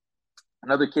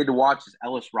 Another kid to watch is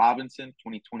Ellis Robinson,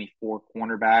 2024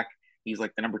 cornerback. He's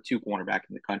like the number two cornerback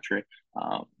in the country.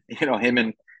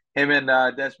 Him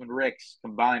and Desmond Ricks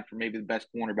combined for maybe the best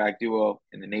cornerback duo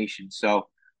in the nation. So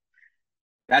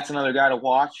that's another guy to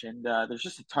watch. And there's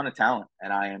just a ton of talent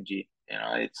at IMG.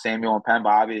 It's Samuel Mpemba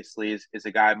obviously is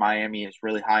a guy Miami is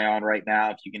really high on right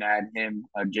now. If you can add him,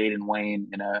 Jaden Wayne,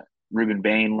 and a Ruben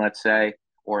Bain, let's say,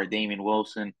 or a Damian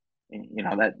Wilson,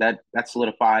 that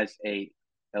solidifies a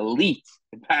elite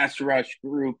pass rush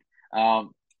group.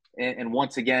 And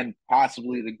once again,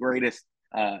 possibly the greatest,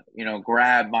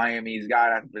 grab Miami's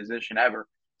got at the position ever.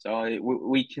 So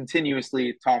we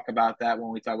continuously talk about that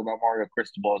when we talk about Mario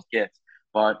Cristobal's gifts.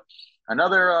 But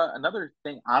another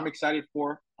thing I'm excited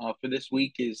for this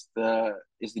week is the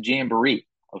jamboree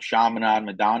of Chaminade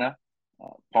Madonna,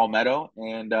 Palmetto,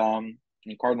 and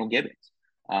Cardinal Gibbons.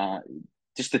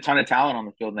 Just a ton of talent on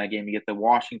the field in that game. You get the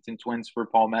Washington twins for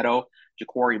Palmetto.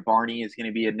 Jaquari Barney is going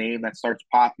to be a name that starts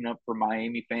popping up for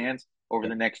Miami fans over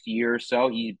the next year or so.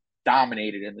 He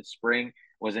dominated in the spring,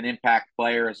 was an impact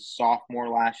player as a sophomore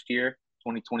last year.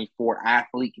 2024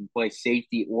 athlete, can play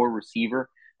safety or receiver.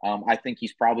 I think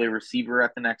he's probably a receiver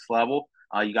at the next level.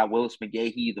 You got Willis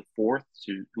McGahee, the fourth,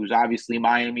 who's obviously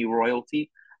Miami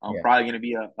royalty. Probably going to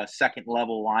be a second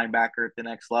level linebacker at the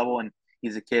next level. And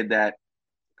he's a kid that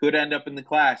could end up in the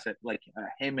class at like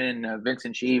him and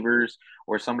Vincent Shavers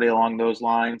or somebody along those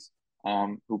lines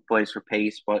who plays for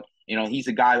Pace. But, he's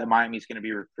a guy that Miami's going to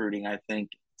be recruiting, I think,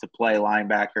 to play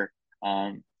linebacker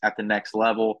at the next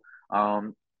level.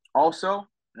 Also,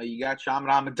 you got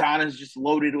Chaminade Madonna's just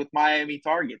loaded with Miami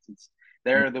targets.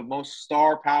 They're the most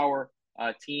star power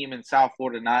team in South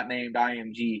Florida, not named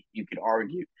IMG, you could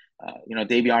argue.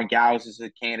 Davion Gowes is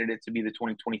a candidate to be the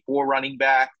 2024 running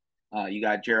back. You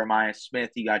got Jeremiah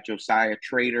Smith. You got Josiah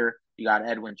Trader. You got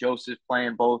Edwin Joseph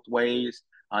playing both ways.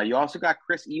 You also got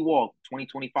Chris Ewald,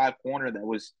 2025 corner that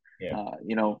was,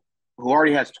 who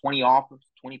already has 20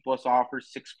 plus offers,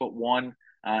 6'1",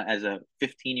 as a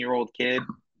 15-year-old kid.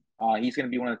 He's going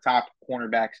to be one of the top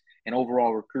cornerbacks and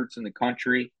overall recruits in the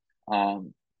country.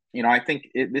 I think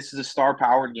this is a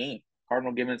star-powered game.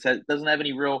 Cardinal Gibbons doesn't have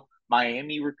any real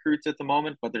Miami recruits at the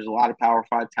moment, but there's a lot of Power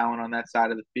 5 talent on that side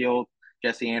of the field.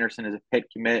 Jesse Anderson is a Pitt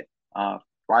commit,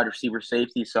 wide receiver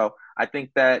safety. So I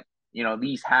think that,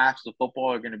 these halves of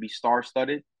football are going to be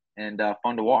star-studded and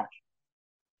fun to watch.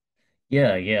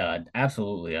 Yeah,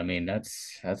 absolutely. I mean,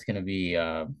 that's gonna be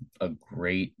a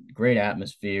great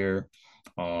atmosphere.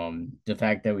 The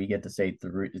fact that we get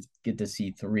to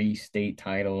see three state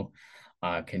title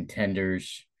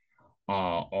contenders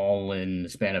all in the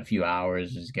span of a few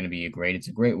hours is gonna be it's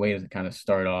a great way to kind of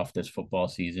start off this football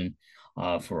season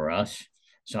for us.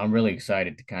 So I'm really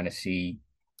excited to kind of see,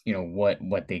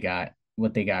 what they got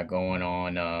going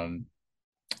on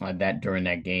that during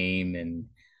that game and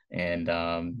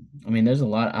I mean there's a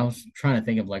lot. I was trying to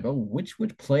think of like, oh, which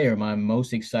player am I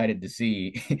most excited to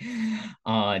see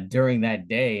during that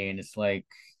day, and it's like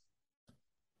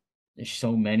there's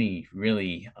so many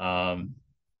really,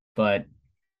 but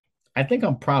I think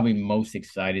I'm probably most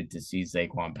excited to see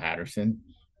Zaquan Patterson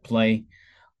play.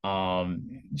 I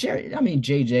mean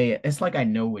JJ, it's like I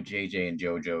know what JJ and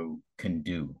JoJo can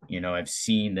do. I've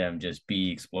seen them just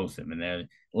be explosive, and they're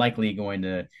likely going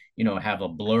to, have a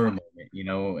blur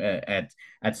moment,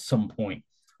 at some point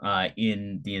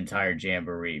in the entire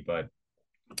jamboree. But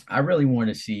I really want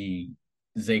to see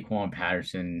Zaquan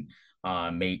Patterson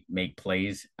make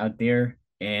plays out there,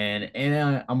 and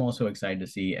I'm also excited to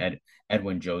see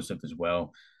Edwin Joseph as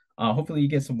well. Hopefully, he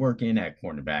gets some work in at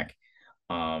cornerback,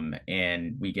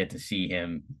 and we get to see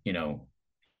him,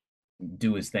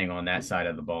 do his thing on that side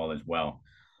of the ball as well.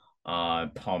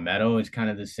 Palmetto is kind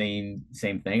of the same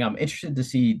thing. I'm interested to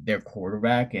see their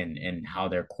quarterback and how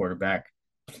their quarterback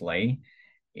play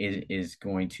is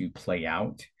going to play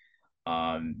out.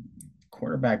 um,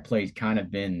 Quarterback play's kind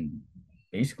of been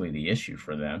basically the issue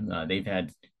for them. They've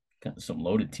had some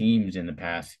loaded teams in the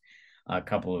past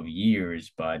couple of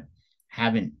years, but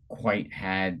haven't quite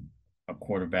had a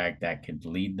quarterback that could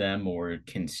lead them or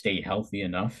can stay healthy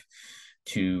enough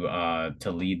to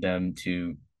lead them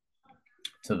to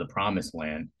the promised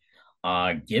land.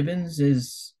 Gibbons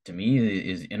is to me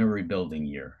is in a rebuilding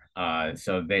year.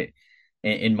 So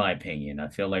in my opinion, I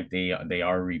feel like they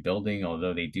are rebuilding,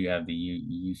 although they do have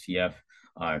the UCF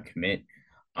commit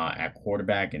at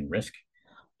quarterback and risk.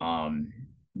 Um,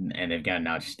 and they've got an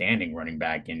outstanding running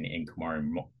back in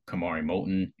Kamari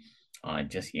Moulton.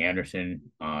 Jesse Anderson,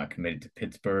 committed to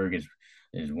Pittsburgh,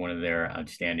 is one of their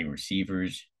outstanding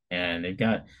receivers, and they've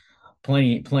got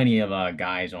plenty of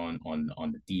guys on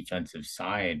the defensive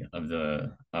side of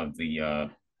the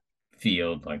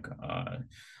field,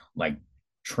 like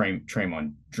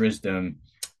Traymon Drisdom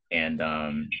and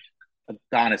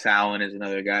Adonis Allen is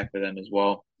another guy for them as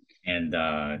well. and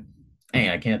hey,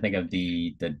 I can't think of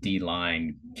the D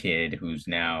line kid who's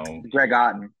now Greg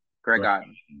Otten. Greg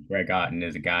Otten. Greg Otten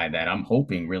is a guy that I'm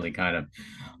hoping really kind of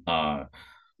uh,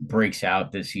 breaks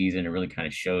out this season and really kind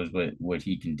of shows what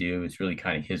he can do. It's really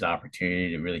kind of his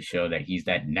opportunity to really show that he's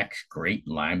that next great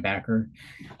linebacker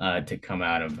to come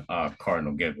out of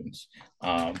Cardinal Gibbons.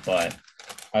 But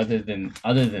other than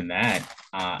that,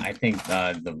 I think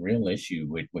the real issue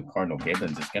with Cardinal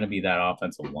Gibbons is going to be that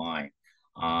offensive line.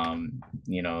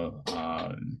 You know,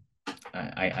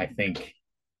 I think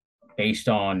based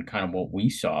on kind of what we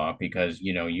saw, because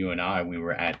you and I we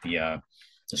were at the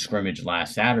scrimmage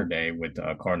last Saturday with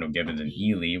Cardinal Gibbons and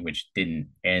Ely, which didn't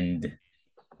end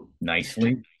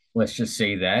nicely. Let's just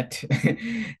say that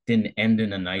didn't end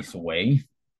in a nice way.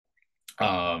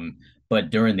 Um,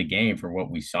 but during the game, for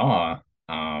what we saw,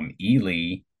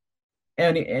 Ely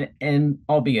and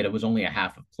albeit it was only a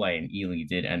half of play, and Ely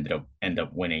did end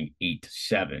up winning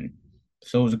 8-7.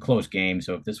 So it was a close game.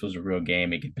 So if this was a real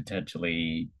game, it could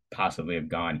potentially possibly have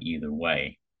gone either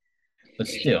way. But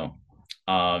still,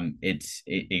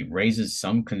 it raises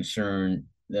some concern.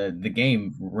 The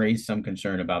game raised some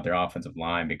concern about their offensive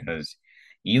line because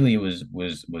Ely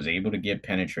was able to get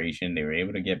penetration. They were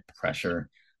able to get pressure.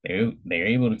 They were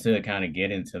able to kind of get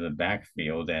into the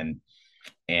backfield, and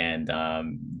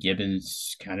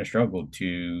Gibbons kind of struggled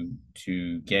to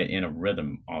get in a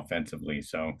rhythm offensively.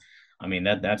 So, I mean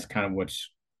that's kind of what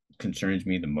concerns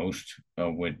me the most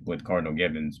with Cardinal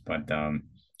Gibbons, but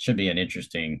should be an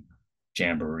interesting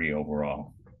jamboree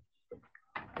overall.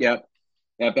 Yep.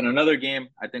 Yep. And another game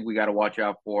I think we got to watch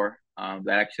out for that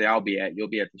actually I'll be at. You'll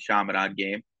be at the Chaminade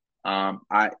game.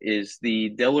 Is the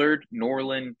Dillard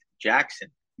Norland Jackson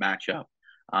matchup.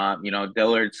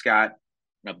 Dillard's got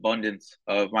an abundance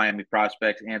of Miami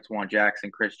prospects: Antoine Jackson,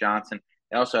 Chris Johnson.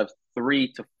 They also have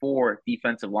 3 to 4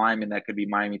 defensive linemen that could be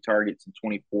Miami targets in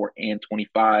 24 and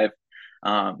 25.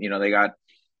 They got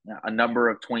a number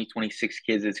of 2026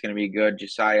 kids that's going to be good.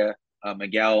 Josiah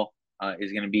Miguel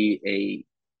is going to be a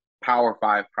Power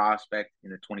 5 prospect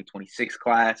in the 2026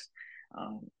 class.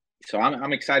 So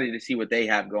I'm excited to see what they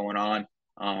have going on.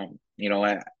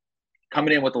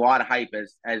 Coming in with a lot of hype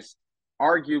as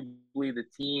arguably the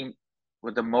team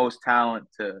with the most talent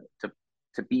to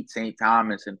beat St.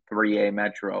 Thomas in 3A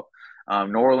Metro.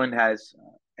 Norland has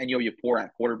Enyo Yapor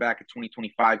at quarterback, a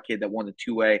 2025 kid that won the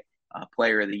 2A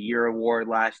Player of the Year award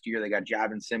last year. They got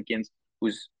Javin Simpkins,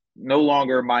 who's no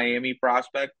longer a Miami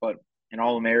prospect, but an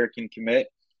All-American commit.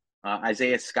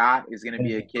 Isaiah Scott is going to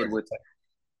be a kid with,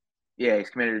 yeah, he's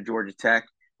committed to Georgia Tech.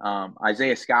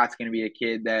 Isaiah Scott's going to be a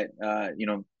kid that,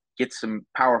 gets some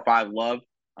Power 5 love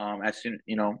as soon,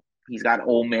 he's got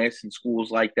Ole Miss and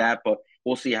schools like that, but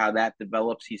we'll see how that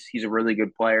develops. He's a really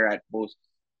good player at both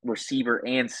receiver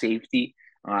and safety.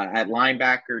 At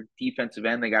linebacker, defensive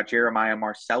end, they got Jeremiah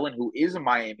Marcellin, who is a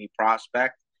Miami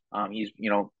prospect. He's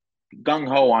gung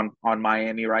ho on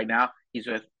Miami right now. He's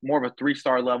a more of a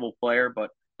 3-star level player, but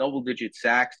double-digit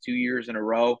sacks 2 years in a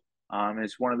row.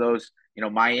 Is one of those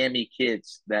Miami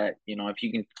kids that if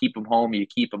you can keep them home, you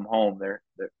keep them home. They're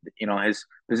his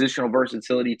positional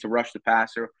versatility to rush the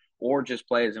passer or just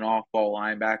play as an off-ball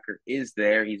linebacker is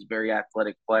there. He's a very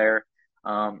athletic player.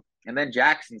 And then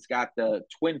Jackson's got the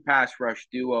twin pass rush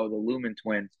duo, the Lumen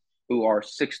twins, who are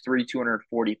 6'3",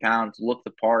 240 pounds, look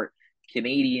the part,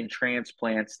 Canadian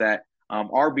transplants that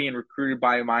are being recruited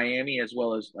by Miami as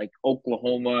well as like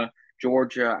Oklahoma,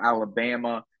 Georgia,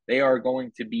 Alabama. They are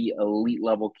going to be elite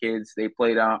level kids. They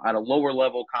played at a lower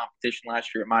level competition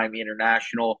last year at Miami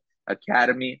International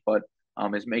Academy, but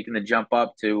is making the jump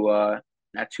up to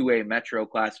that 2A Metro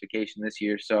classification this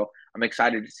year. So I'm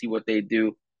excited to see what they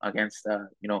do against a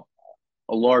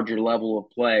larger level of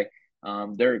play.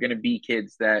 They're going to be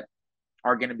kids that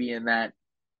are going to be in that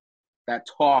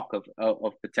talk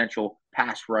of potential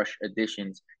pass rush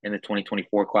additions in the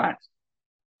 2024 class.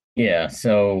 Yeah,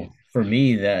 so for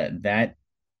me, that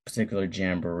particular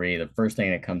jamboree, the first thing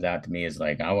that comes out to me is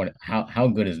like, I want how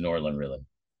good is Norland really?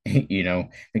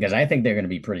 Because I think they're going to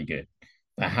be pretty good,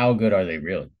 but how good are they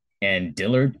really? And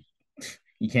Dillard,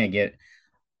 you can't get,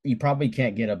 you probably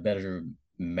can't get a better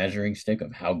measuring stick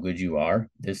of how good you are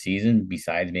this season,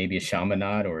 besides maybe a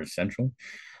Chaminade or a Central,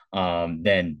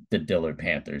 than the Dillard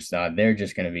Panthers. They're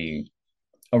just going to be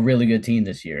a really good team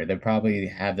this year. They probably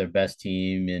have their best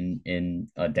team in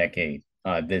a decade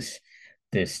this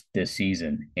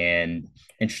season. And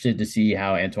interested to see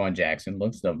how Antoine Jackson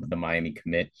looks, the Miami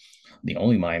commit, the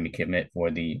only Miami commit for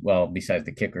besides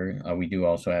the kicker. We do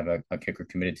also have a kicker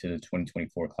committed to the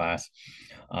 2024 class.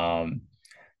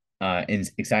 And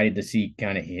excited to see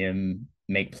kind of him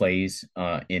make plays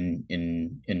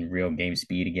in real game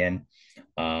speed again.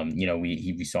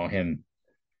 We saw him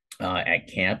at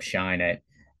camp shine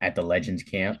at the Legends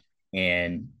camp,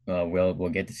 and we'll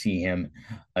get to see him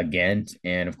again.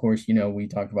 And of course, we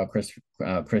talked about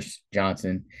Chris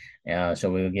Johnson,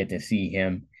 so we'll get to see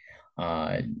him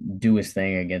do his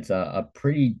thing against a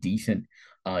pretty decent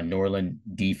Norland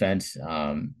defense,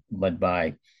 led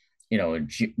by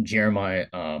Jeremiah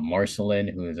Marcelin,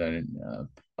 who is a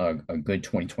good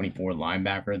 2024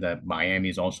 linebacker that Miami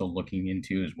is also looking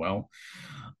into as well.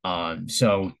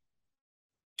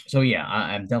 So yeah,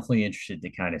 I'm definitely interested to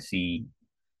kind of see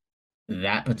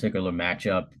that particular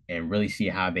matchup and really see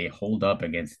how they hold up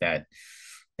against that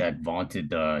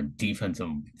vaunted defensive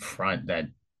front that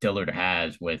Dillard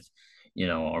has with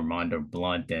Armando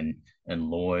Blunt and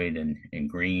Lloyd and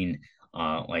Green.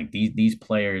 Like these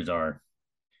players are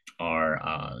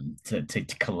to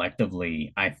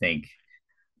collectively, I think,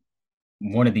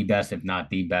 one of the best, if not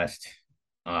the best,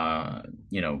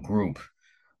 group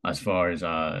as far as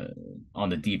on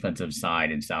the defensive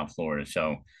side in South Florida.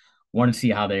 So want to see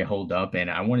how they hold up, and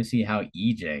I want to see how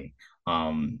EJ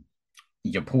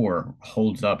Yapur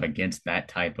holds up against that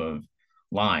type of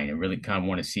line. I really kind of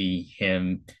want to see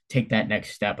him take that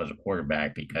next step as a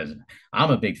quarterback because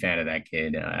I'm a big fan of that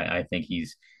kid. I think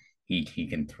he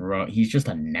can throw. He's just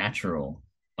a natural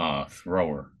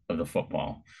thrower of the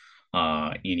football.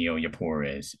 Enio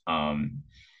Yapur is.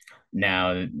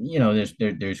 Now,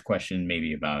 there's question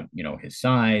maybe about his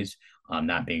size,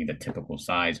 not being the typical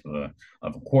size of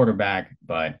a quarterback,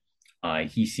 but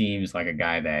he seems like a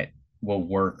guy that will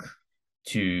work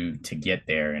to get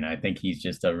there, and I think he's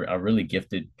just a really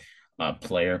gifted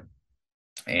player,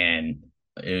 and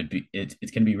it's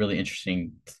going to be really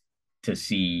interesting to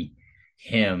see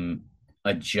him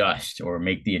adjust or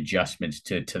make the adjustments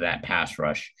to that pass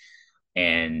rush,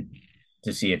 and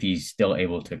to see if he's still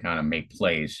able to kind of make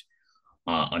plays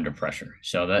under pressure.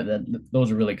 So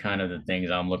those are really kind of the things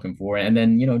I'm looking for. And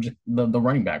then, just the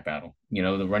running back battle,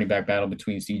 the running back battle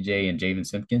between CJ and Javen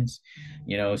Simpkins,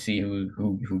 see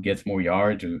who gets more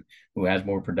yards, who has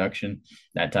more production,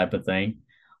 that type of thing.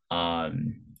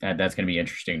 That's going to be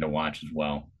interesting to watch as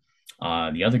well.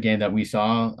 The other game that we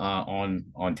saw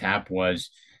on tap was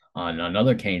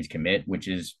another Canes commit, which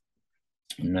is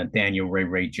Nathaniel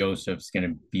Ray Joseph's going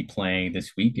to be playing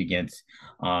this week against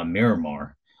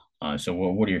Miramar. So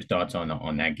what are your thoughts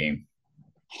on that game?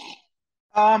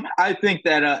 I think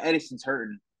that Edison's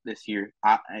hurting this year.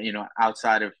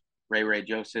 Outside of Ray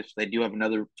Joseph, they do have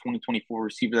another 2024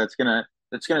 receiver that's gonna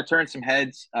turn some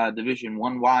heads, Division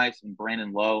One wise, and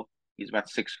Brandon Lowe. He's about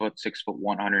 6'6",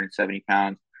 170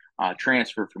 pounds.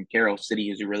 Transfer from Carroll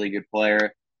City. Is a really good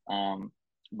player.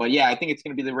 But yeah, I think it's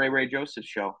going to be the Ray Joseph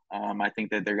show. I think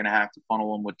that they're going to have to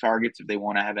funnel him with targets if they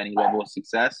want to have any level of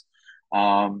success.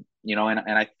 And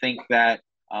I think that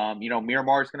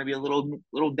Miramar is going to be a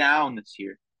little down this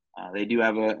year. They do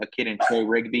have a kid in Trey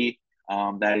Rigby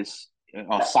that is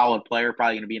a solid player,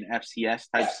 probably going to be an FCS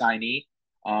type signee.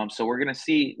 So we're gonna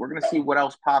see what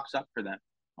else pops up for them.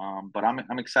 But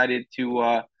I'm excited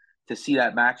to see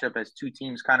that matchup as two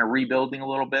teams kind of rebuilding a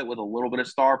little bit with a little bit of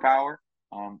star power.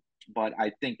 Um, but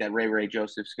I think that Ray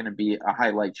Joseph's going to be a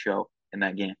highlight show in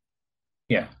that game.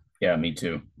 Yeah, yeah, me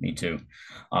too. Me too.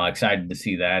 Excited to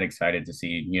see that. Excited to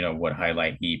see, what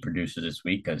highlight he produces this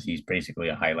week because he's basically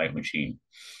a highlight machine.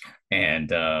 And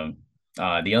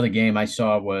the other game I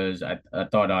saw was I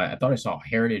thought I saw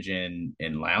Heritage in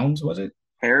Lowndes, was it?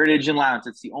 Heritage and Lowndes.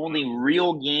 It's the only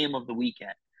real game of the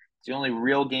weekend. It's the only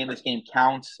real game. This game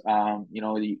counts.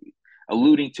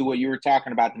 Alluding to what you were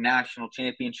talking about, the national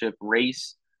championship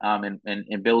race, and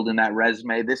building that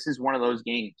resume. This is one of those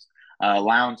games.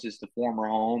 Lowndes is the former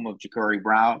home of Ja'Cory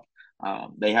Brown.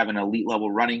 They have an elite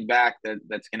level running back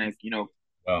that's going to,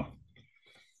 Oh,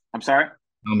 I'm sorry?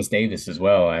 Thomas Davis as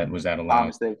well. Was that allowed?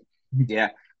 Thomas Davis. Yeah.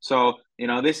 So,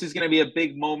 this is going to be a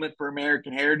big moment for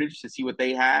American Heritage to see what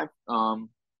they have.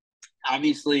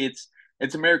 Obviously,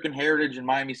 it's American Heritage and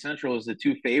Miami Central is the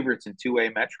two favorites in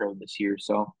 2A Metro this year.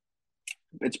 So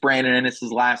it's Brandon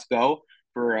Ennis's last go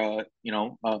for a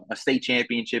state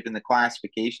championship in the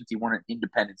classifications. He won an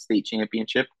independent state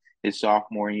championship his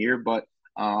sophomore year, but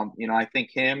I think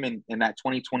him and that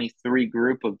 2023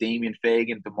 group of Damian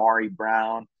Fagan, Damari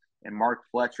Brown, and Mark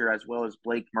Fletcher, as well as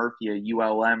Blake Murphy, a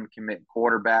ULM commit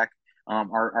quarterback,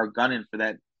 are gunning for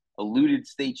that eluded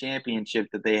state championship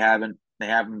that they haven't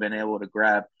been able to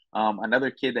grab.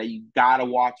 Another kid that you gotta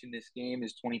watch in this game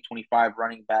is 2025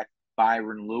 running back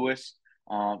Byron Lewis.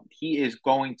 He is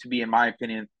going to be, in my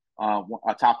opinion,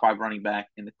 a top five running back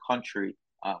in the country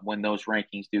when those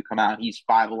rankings do come out. He's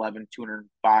 5'11",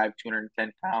 205,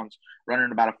 210 pounds,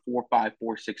 running about a 4.5,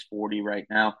 4.6 40 right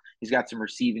now. He's got some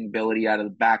receiving ability out of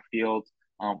the backfield.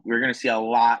 We're going to see a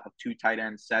lot of two tight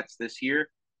end sets this year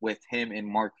with him and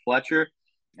Mark Fletcher.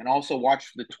 And also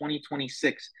watch the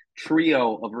 2026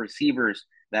 trio of receivers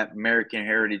that American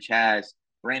Heritage has.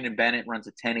 Brandon Bennett runs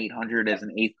a 10-800 as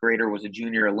an eighth grader, was a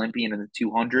junior Olympian in the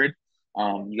 200.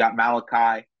 You got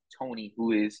Malachi Tony,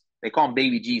 who is, they call him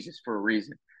Baby Jesus for a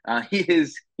reason. He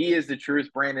is the truth.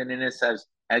 Brandon Innes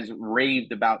has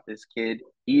raved about this kid.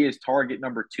 He is target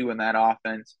number 2 in that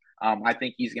offense. I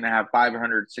think he's going to have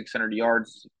 500, 600 yards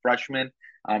as a freshman.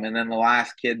 And then the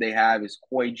last kid they have is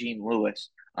Coy Jean Lewis,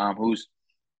 who's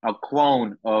a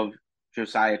clone of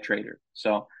Josiah Trader.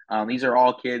 So these are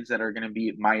all kids that are going to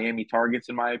be Miami targets,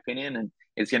 in my opinion, and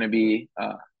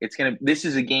this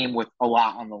is a game with a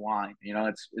lot on the line.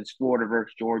 It's Florida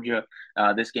versus Georgia.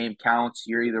 This game counts.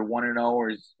 You're either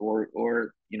 1-0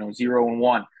 or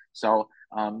 0-1. So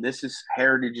this is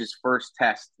Heritage's first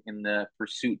test in the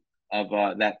pursuit of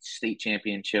that state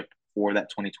championship for that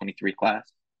 2023 class.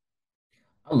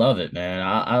 I love it, man.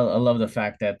 I love the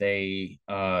fact that they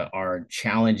are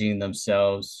challenging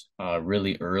themselves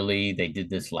really early. They did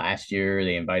this last year.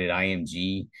 They invited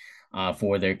IMG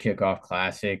for their kickoff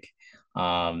classic.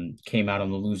 Came out on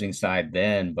the losing side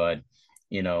then, but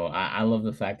I love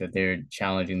the fact that they're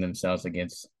challenging themselves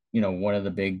against one of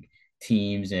the big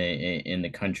teams in the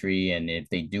country. And if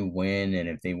they do win, and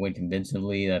if they win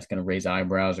convincingly, that's going to raise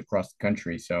eyebrows across the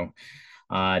country. So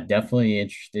definitely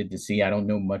interested to see. I don't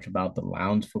know much about the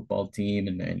Lowndes football team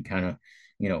and kind of,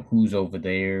 who's over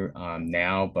there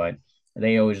now, but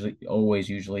they always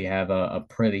usually have a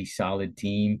pretty solid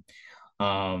team.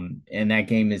 And that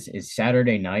game is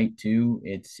Saturday night too.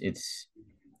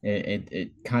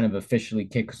 It kind of officially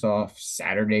kicks off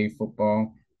Saturday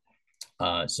football.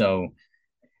 So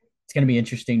it's going to be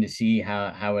interesting to see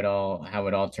how it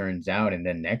all turns out. And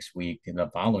then next week, the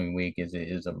following week is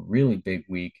a really big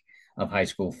week of high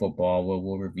school football.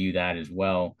 We'll review that as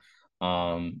well.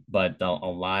 But a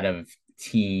lot of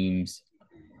teams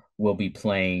will be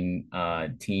playing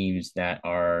teams that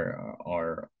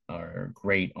are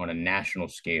great on a national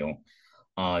scale.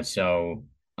 So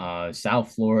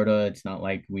South Florida, it's not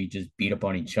like we just beat up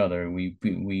on each other.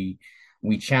 We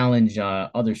challenge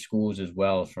other schools as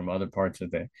well from other parts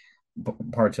of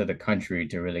the country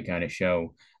to really kind of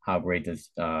show how great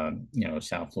this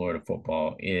South Florida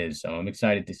football is. So I'm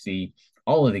excited to see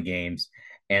all of the games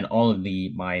and all of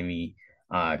the Miami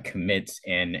commits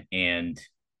and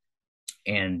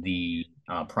the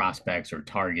prospects or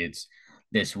targets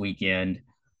this weekend.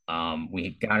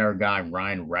 We got our guy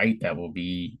Ryan Wright that will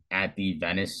be at the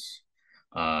Venice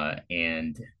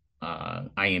and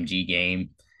IMG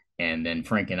game, and then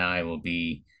Frank and I will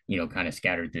be kind of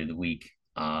scattered through the week.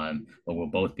 But we'll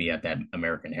both be at that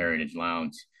American Heritage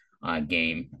Lounge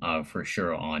game for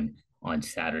sure on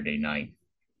Saturday night.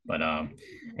 But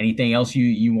anything else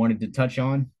you wanted to touch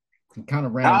on? We kind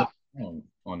of ran a Uh, little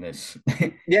long on this.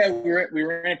 Yeah, we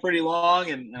were in pretty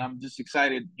long, and I'm just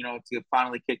excited, to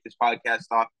finally kick this podcast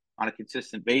off on a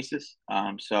consistent basis.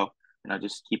 So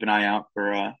just keep an eye out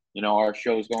for our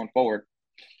shows going forward.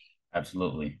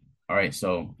 Absolutely. All right.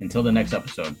 So until the next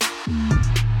episode.